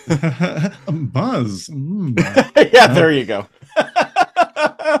 Buzz. Yeah, there you go.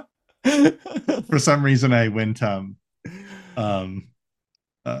 For some reason, I went Jeff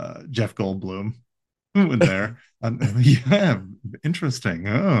Goldblum there. Yeah, interesting.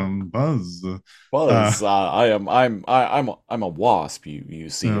 Buzz. I'm a wasp. You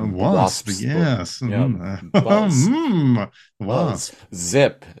see, wasp. Yes. Buzz. Wasp.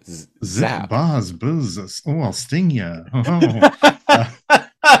 Zip. Zap. Buzz. Buzz. Oh, I'll sting you.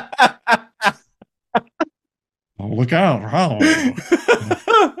 Oh, look out!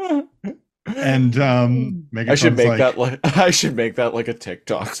 And I should make that like a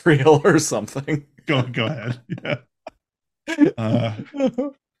TikTok reel or something. Go ahead. Yeah.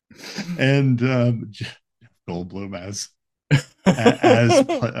 And Jeff Goldblum as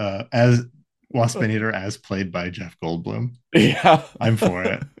Waspinator as played by Jeff Goldblum. Yeah, I'm for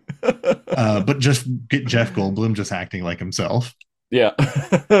it. But just get Jeff Goldblum just acting like himself. Yeah.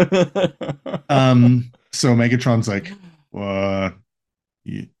 So Megatron's like,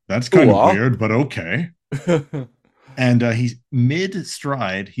 that's kind of weird, but okay. And he's mid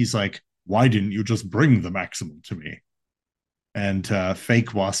stride. He's like, why didn't you just bring the Maximal to me? And fake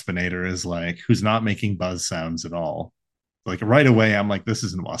Waspinator is like, who's not making buzz sounds at all. Like right away, I'm like, this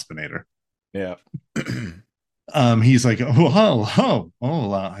isn't Waspinator. Yeah. He's like,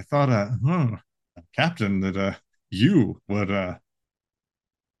 I thought, Captain, that you would,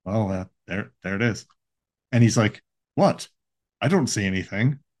 there it is. And he's like, what? I don't see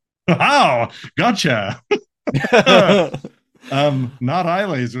anything. Oh, gotcha. Not eye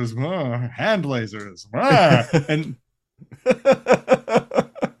lasers, hand lasers.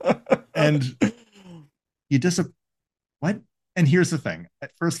 And you what? And here's the thing.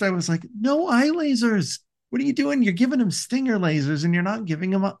 At first I was like, no eye lasers. What are you doing? You're giving him stinger lasers and you're not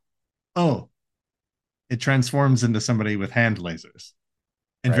giving him it transforms into somebody with hand lasers.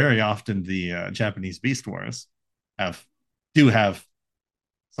 And very often the Japanese Beast Wars do have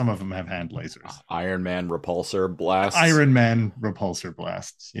some of them have hand lasers. Iron Man repulsor blasts.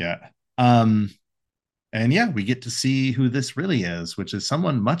 Yeah. And yeah, we get to see who this really is, which is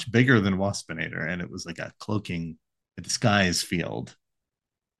someone much bigger than Waspinator, and it was like a disguise field.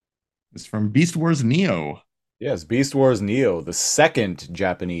 It's from Beast Wars Neo. Yes, Beast Wars Neo, the second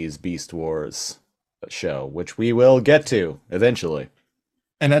Japanese Beast Wars show, which we will get to eventually.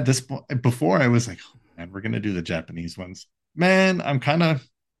 And at this point, before I was like, oh, man, we're going to do the Japanese ones. Man, I'm kind of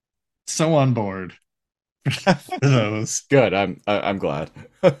so on board for those. Good. I'm glad.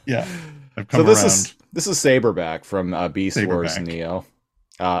 Yeah. I've come around. This is Saberback from Beast Wars Neo.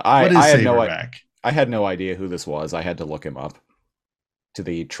 What is I had no Saberback? I had no idea who this was. I had to look him up to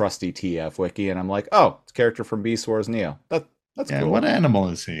the trusty TF wiki, and I'm like, oh, it's a character from Beast Wars Neo. That's Yeah, cool. what animal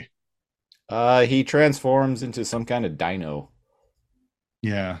is he? He transforms into some kind of dino.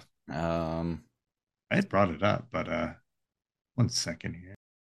 Yeah, Um, I had brought it up, but 1 second here.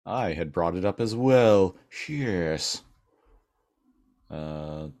 I had brought it up as well. Cheers.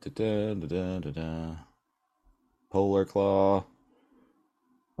 Polar Claw.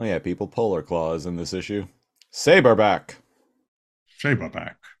 Oh yeah, people, Polar Claw is in this issue. Saberback.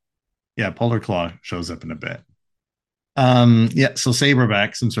 Saberback. Yeah, Polar Claw shows up in a bit. Yeah, so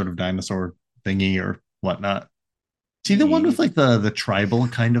Saberback, some sort of dinosaur thingy or whatnot. See the one with like the tribal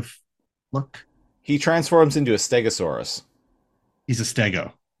kind of look? He transforms into a Stegosaurus. He's a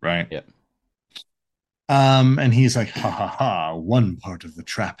stego, right? Yep. And he's like, ha ha ha, one part of the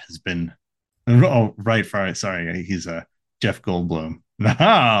trap has been oh, right, sorry. He's a Jeff Goldblum.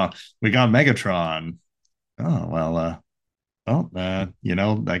 Ah, we got Megatron. Oh,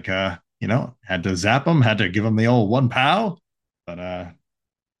 had to zap him, had to give him the old one pow. But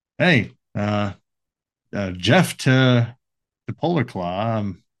hey, Jeff to Polar Claw,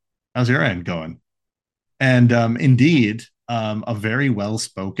 how's your end going? And indeed, a very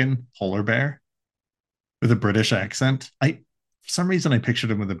well-spoken polar bear with a British accent. For some reason I pictured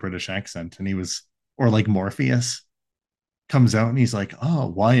him with a British accent, and he was, or like Morpheus comes out and he's like, "Oh,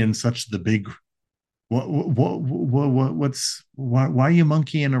 why in such the big? Why are you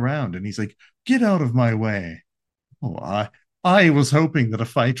monkeying around?" And he's like, "Get out of my way." Oh, I was hoping that a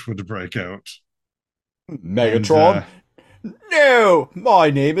fight would break out. Megatron. No, my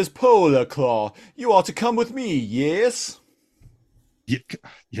name is Polar Claw. You are to come with me, yes?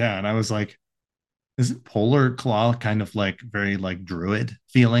 Yeah, and I was like, isn't Polar Claw kind of like very like druid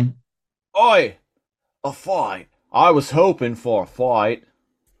feeling? Oi! A fight. I was hoping for a fight.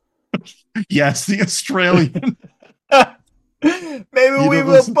 Yes, the Australian. Maybe we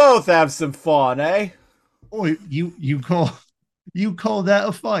will both have some fun, eh? Oh, you call that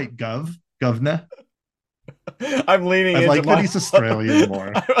a fight, governor? I'm leaning into like my... that he's Australian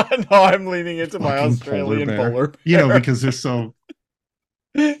more. No, I'm leaning into my Australian polar bear. You know, because they're so...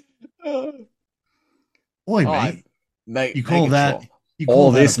 Oi, mate. You call Megatron. that...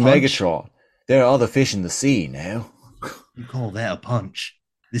 All this Megatron. There are other fish in the sea now. You call that a punch?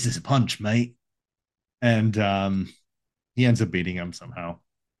 This is a punch, mate. And he ends up beating him somehow.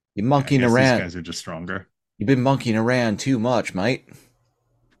 You're monkeying around. These guys are just stronger. You've been monkeying around too much, mate.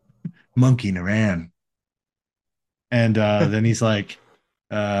 Monkeying around. And then he's like,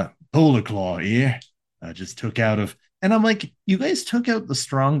 Polar Claw here. I just took out of... And I'm like, you guys took out the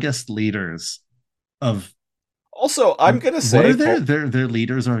strongest leaders of... Also, I'm going to say... What are their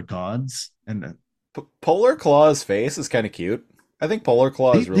leaders are gods. And Polar Claw's face is kind of cute. I think Polar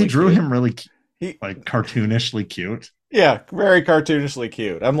Claw is really cute. They drew him really like cartoonishly cute. Yeah, very cartoonishly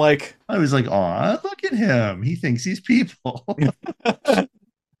cute. I was like, oh, look at him. He thinks he's people.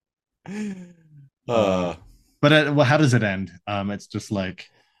 But how does it end? It's just like...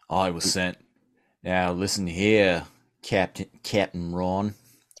 I was sent. Now, listen here, Captain Ron.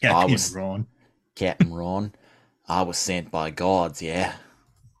 Captain Ron. I was sent by gods, yeah?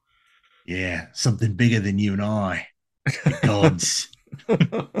 Yeah, something bigger than you and I. The gods.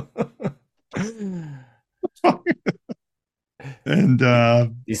 And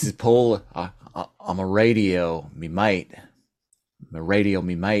this is Paul. I'm a radio, me mate. I'm a radio,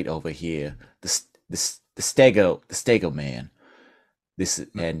 me mate over here. The Stego man.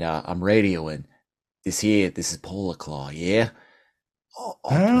 I'm radioing. This is Polar Claw, yeah?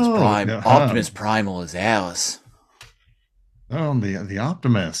 Optimus Primal is ours. Oh, the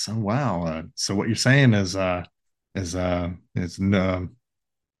Optimus. Oh, wow. So what you're saying is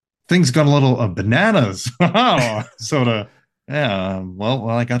things got a little bananas. Sort of. Yeah. Well,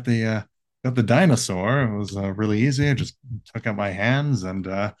 I got the dinosaur. It was really easy. I just took out my hands and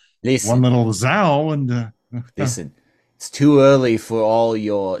one little zow and. Listen, it's too early for all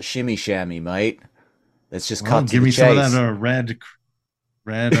your shimmy shammy, mate. Let's just cut to give the me chase. Some of that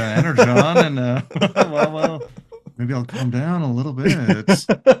red energon and well, maybe I'll calm down a little bit.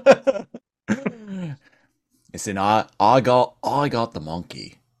 Listen, I got the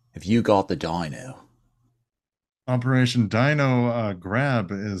monkey. Have you got the dino? Operation Dino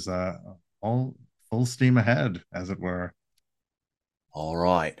Grab is all full steam ahead, as it were. All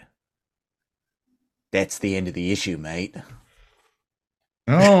right. That's the end of the issue, mate.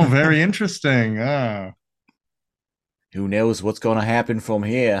 Oh, very interesting. Who knows what's going to happen from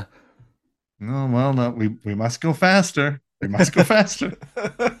here? Oh, well, no, we must go faster. We must go faster.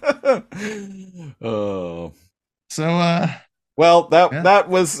 Oh. So, Well, Yeah. that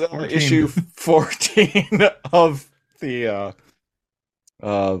was 14. issue 14 of the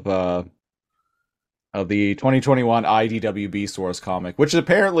of the 2021 IDW Beast Wars comic, which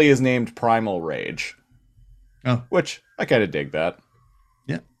apparently is named Primal Rage. Oh, Which I kind of dig that.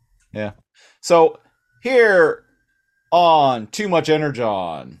 yeah. Yeah. So here on Too Much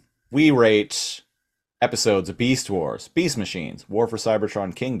Energon, we rate episodes of Beast Wars, Beast Machines, War for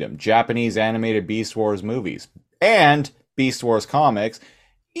Cybertron Kingdom, Japanese animated Beast Wars movies, and Beast Wars comics,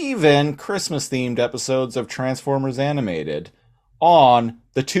 even Christmas-themed episodes of Transformers Animated on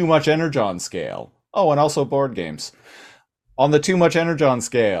the Too Much Energon scale. Oh, and also board games. On the Too Much Energon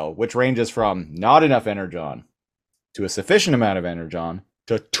scale, which ranges from not enough Energon to a sufficient amount of Energon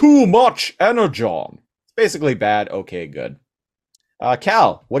to too much Energon. It's basically bad, okay, good.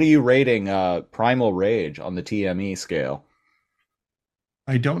 Cal, what are you rating Primal Rage on the TME scale?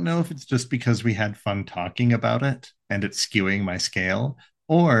 I don't know if it's just because we had fun talking about it and it's skewing my scale,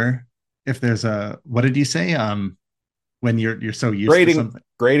 or if there's a, what did you say? When you're so used to something,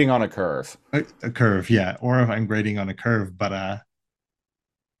 grading on a curve. a curve, yeah, or if I'm grading on a curve, but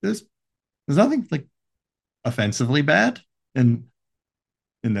there's nothing like offensively bad in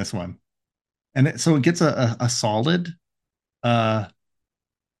this one, and so it gets a solid, it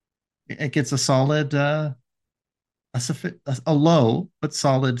gets a solid, a low but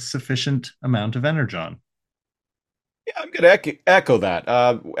solid sufficient amount of energon. Yeah, I'm going to echo that.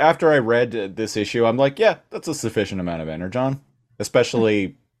 After I read this issue, I'm like, yeah, that's a sufficient amount of Energon.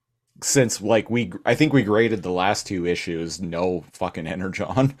 Especially since, like, I think we graded the last two issues no fucking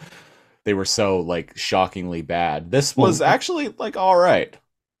Energon. They were so, like, shockingly bad. This was actually, like, all right.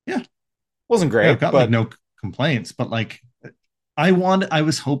 Yeah. Wasn't great, yeah, I've got but like no complaints, but like I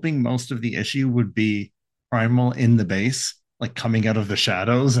was hoping most of the issue would be Primal in the base, like coming out of the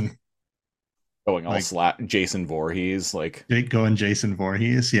shadows and going all like Jason Voorhees, like going Jason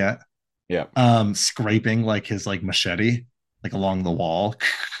Voorhees, yeah. Yeah. Scraping like his like machete like along the wall.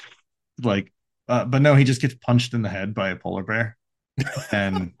 Like but no, he just gets punched in the head by a polar bear.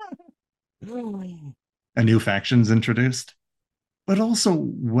 And a new faction's introduced. But also,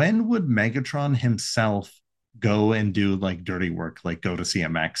 when would Megatron himself go and do like dirty work, like go to see a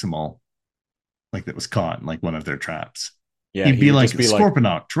Maximal, like that was caught in like one of their traps? Yeah, he'd be like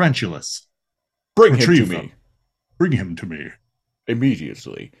Scorponok, Tarantulas. Bring him to me. Bring him to me.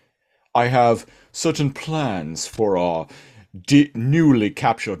 Immediately. I have certain plans for our newly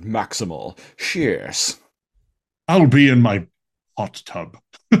captured Maximal. Cheers. I'll be in my hot tub.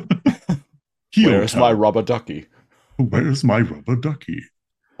 Where's my rubber ducky? Where's my rubber ducky?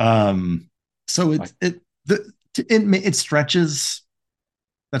 So it stretches.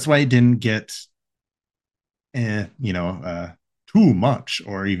 That's why it didn't get, too much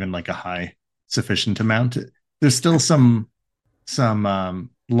or even like a high sufficient amount. There's still some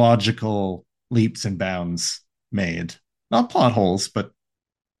logical leaps and bounds made, not plot holes, but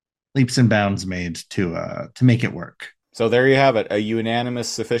leaps and bounds made to make it work. So there you have it, a unanimous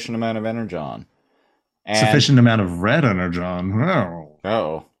sufficient amount of Energon. And sufficient amount of red Energon.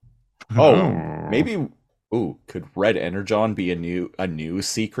 Maybe. Ooh, could red Energon be a new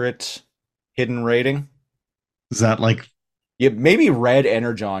secret hidden rating? Is that like? Yeah, maybe red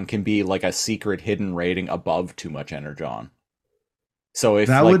Energon can be like a secret hidden rating above too much Energon. So if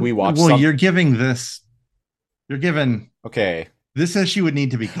we watch, you're giving. Okay. This issue would need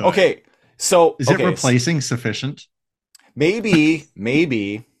to be good. Okay, so is it replacing sufficient? Maybe.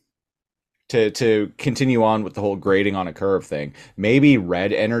 To continue on with the whole grading on a curve thing, maybe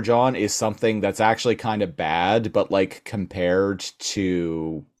red Energon is something that's actually kind of bad, but like compared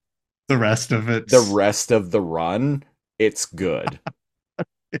to the rest of it, the rest of the run, it's good.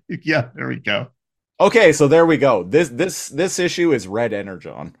 Yeah, there we go. Okay, so there we go. This issue is red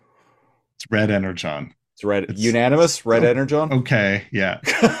Energon. It's red Energon. It's red. It's unanimous red Energon. Okay, yeah.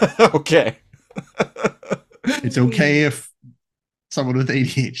 Okay. It's okay if someone with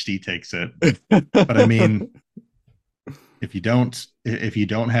ADHD takes it, but I mean, if you don't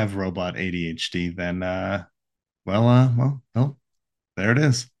have robot ADHD, then well, there it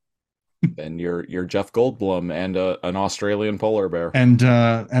is. Then you're Jeff Goldblum and an Australian polar bear. And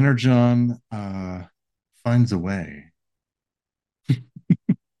Energon finds a way.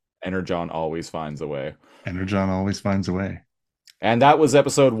 Energon always finds a way. Energon always finds a way. And that was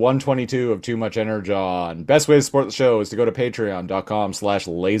episode 122 of Too Much Energon. Best way to support the show is to go to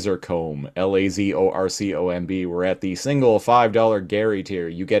patreon.com/lazorcomb, LAZORCOMB. We're at the single $5 Gary tier.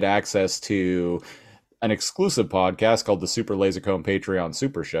 You get access to an exclusive podcast called the Super Lasercomb Patreon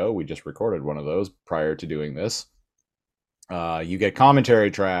Super Show. We just recorded one of those prior to doing this. You get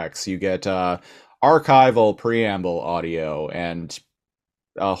commentary tracks. You get archival preamble audio and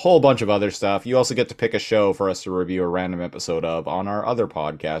a whole bunch of other stuff. You also get to pick a show for us to review a random episode of on our other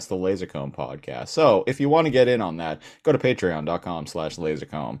podcast, the Lasercomb podcast. So if you want to get in on that, go to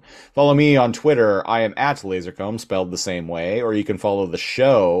patreon.com/lasercomb. Follow me on Twitter. I am at Lasercomb, spelled the same way, or you can follow the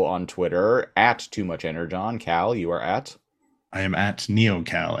show on Twitter at Too Much Energon. Cal, you are at? I am at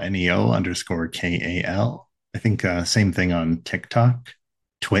NeoCal, NEO_KAL. I think same thing on TikTok,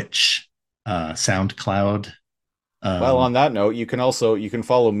 Twitch, SoundCloud. Well, on that note, you can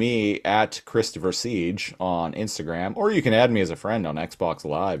follow me at Christopher Siege on Instagram, or you can add me as a friend on Xbox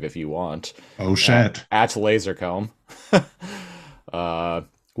Live if you want. Oh shit! At Lasercomb.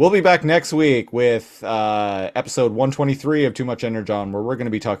 We'll be back next week with episode 123 of Too Much Energon, where we're going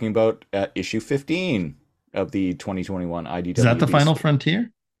to be talking about issue 15 of the 2021 IDW. Is that the final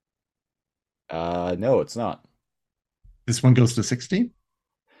frontier? No, it's not. This one goes to 16?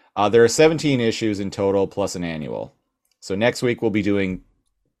 There are 17 issues in total plus an annual. So next week we'll be doing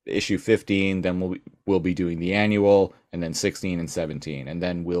issue 15, then we'll be doing the annual, and then 16 and 17, and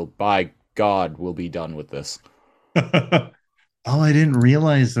then by God, we'll be done with this. Oh, I didn't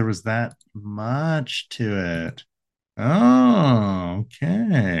realize there was that much to it. Oh,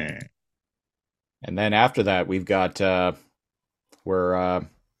 okay. And then after that, we've got we're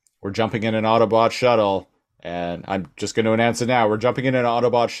jumping in an Autobot shuttle. And I'm just going to announce it now. We're jumping in an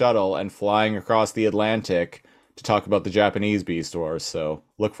Autobot shuttle and flying across the Atlantic to talk about the Japanese Beast Wars. So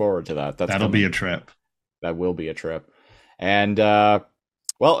look forward to that. That'll be a trip. That will be a trip. And,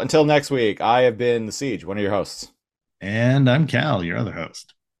 well, until next week, I have been The Siege, one of your hosts. And I'm Cal, your other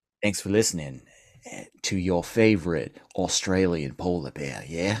host. Thanks for listening to your favorite Australian polar bear,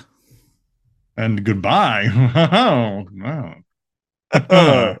 yeah? And goodbye. Oh, no.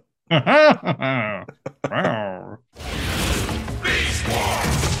 Wow.